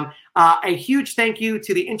Greenbaum. A huge thank you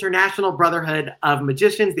to the International Brotherhood of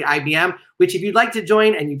Magicians, the IBM, which if you'd like to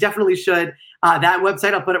join, and you definitely should, that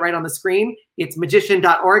website, I'll put it right on the screen. It's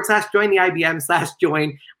magician.org/join the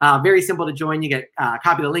IBM/join. Very simple to join. You get a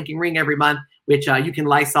copy of the Linking Ring every month, which you can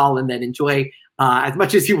Lysol and then enjoy as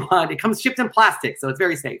much as you want. It comes shipped in plastic, so it's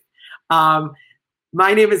very safe.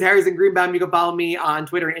 My name is Harrison Greenbaum. You can follow me on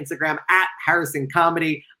Twitter and Instagram at Harrison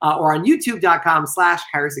Comedy or on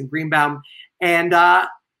youtube.com/Harrison Greenbaum. And a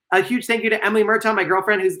huge thank you to Emily Murtaugh, my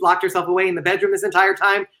girlfriend, who's locked herself away in the bedroom this entire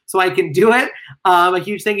time so I can do it. A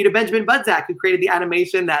huge thank you to Benjamin Budzak, who created the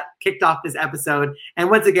animation that kicked off this episode. And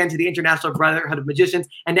once again, to the International Brotherhood of Magicians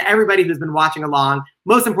and to everybody who's been watching along.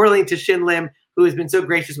 Most importantly, to Shin Lim, who has been so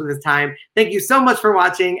gracious with his time. Thank you so much for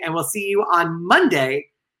watching, and we'll see you on Monday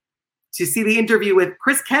to see the interview with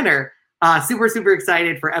Chris Kenner. Super, super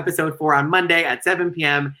excited for episode 4 on Monday at 7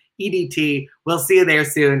 p.m. EDT. We'll see you there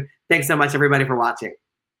soon. Thanks so much, everybody, for watching.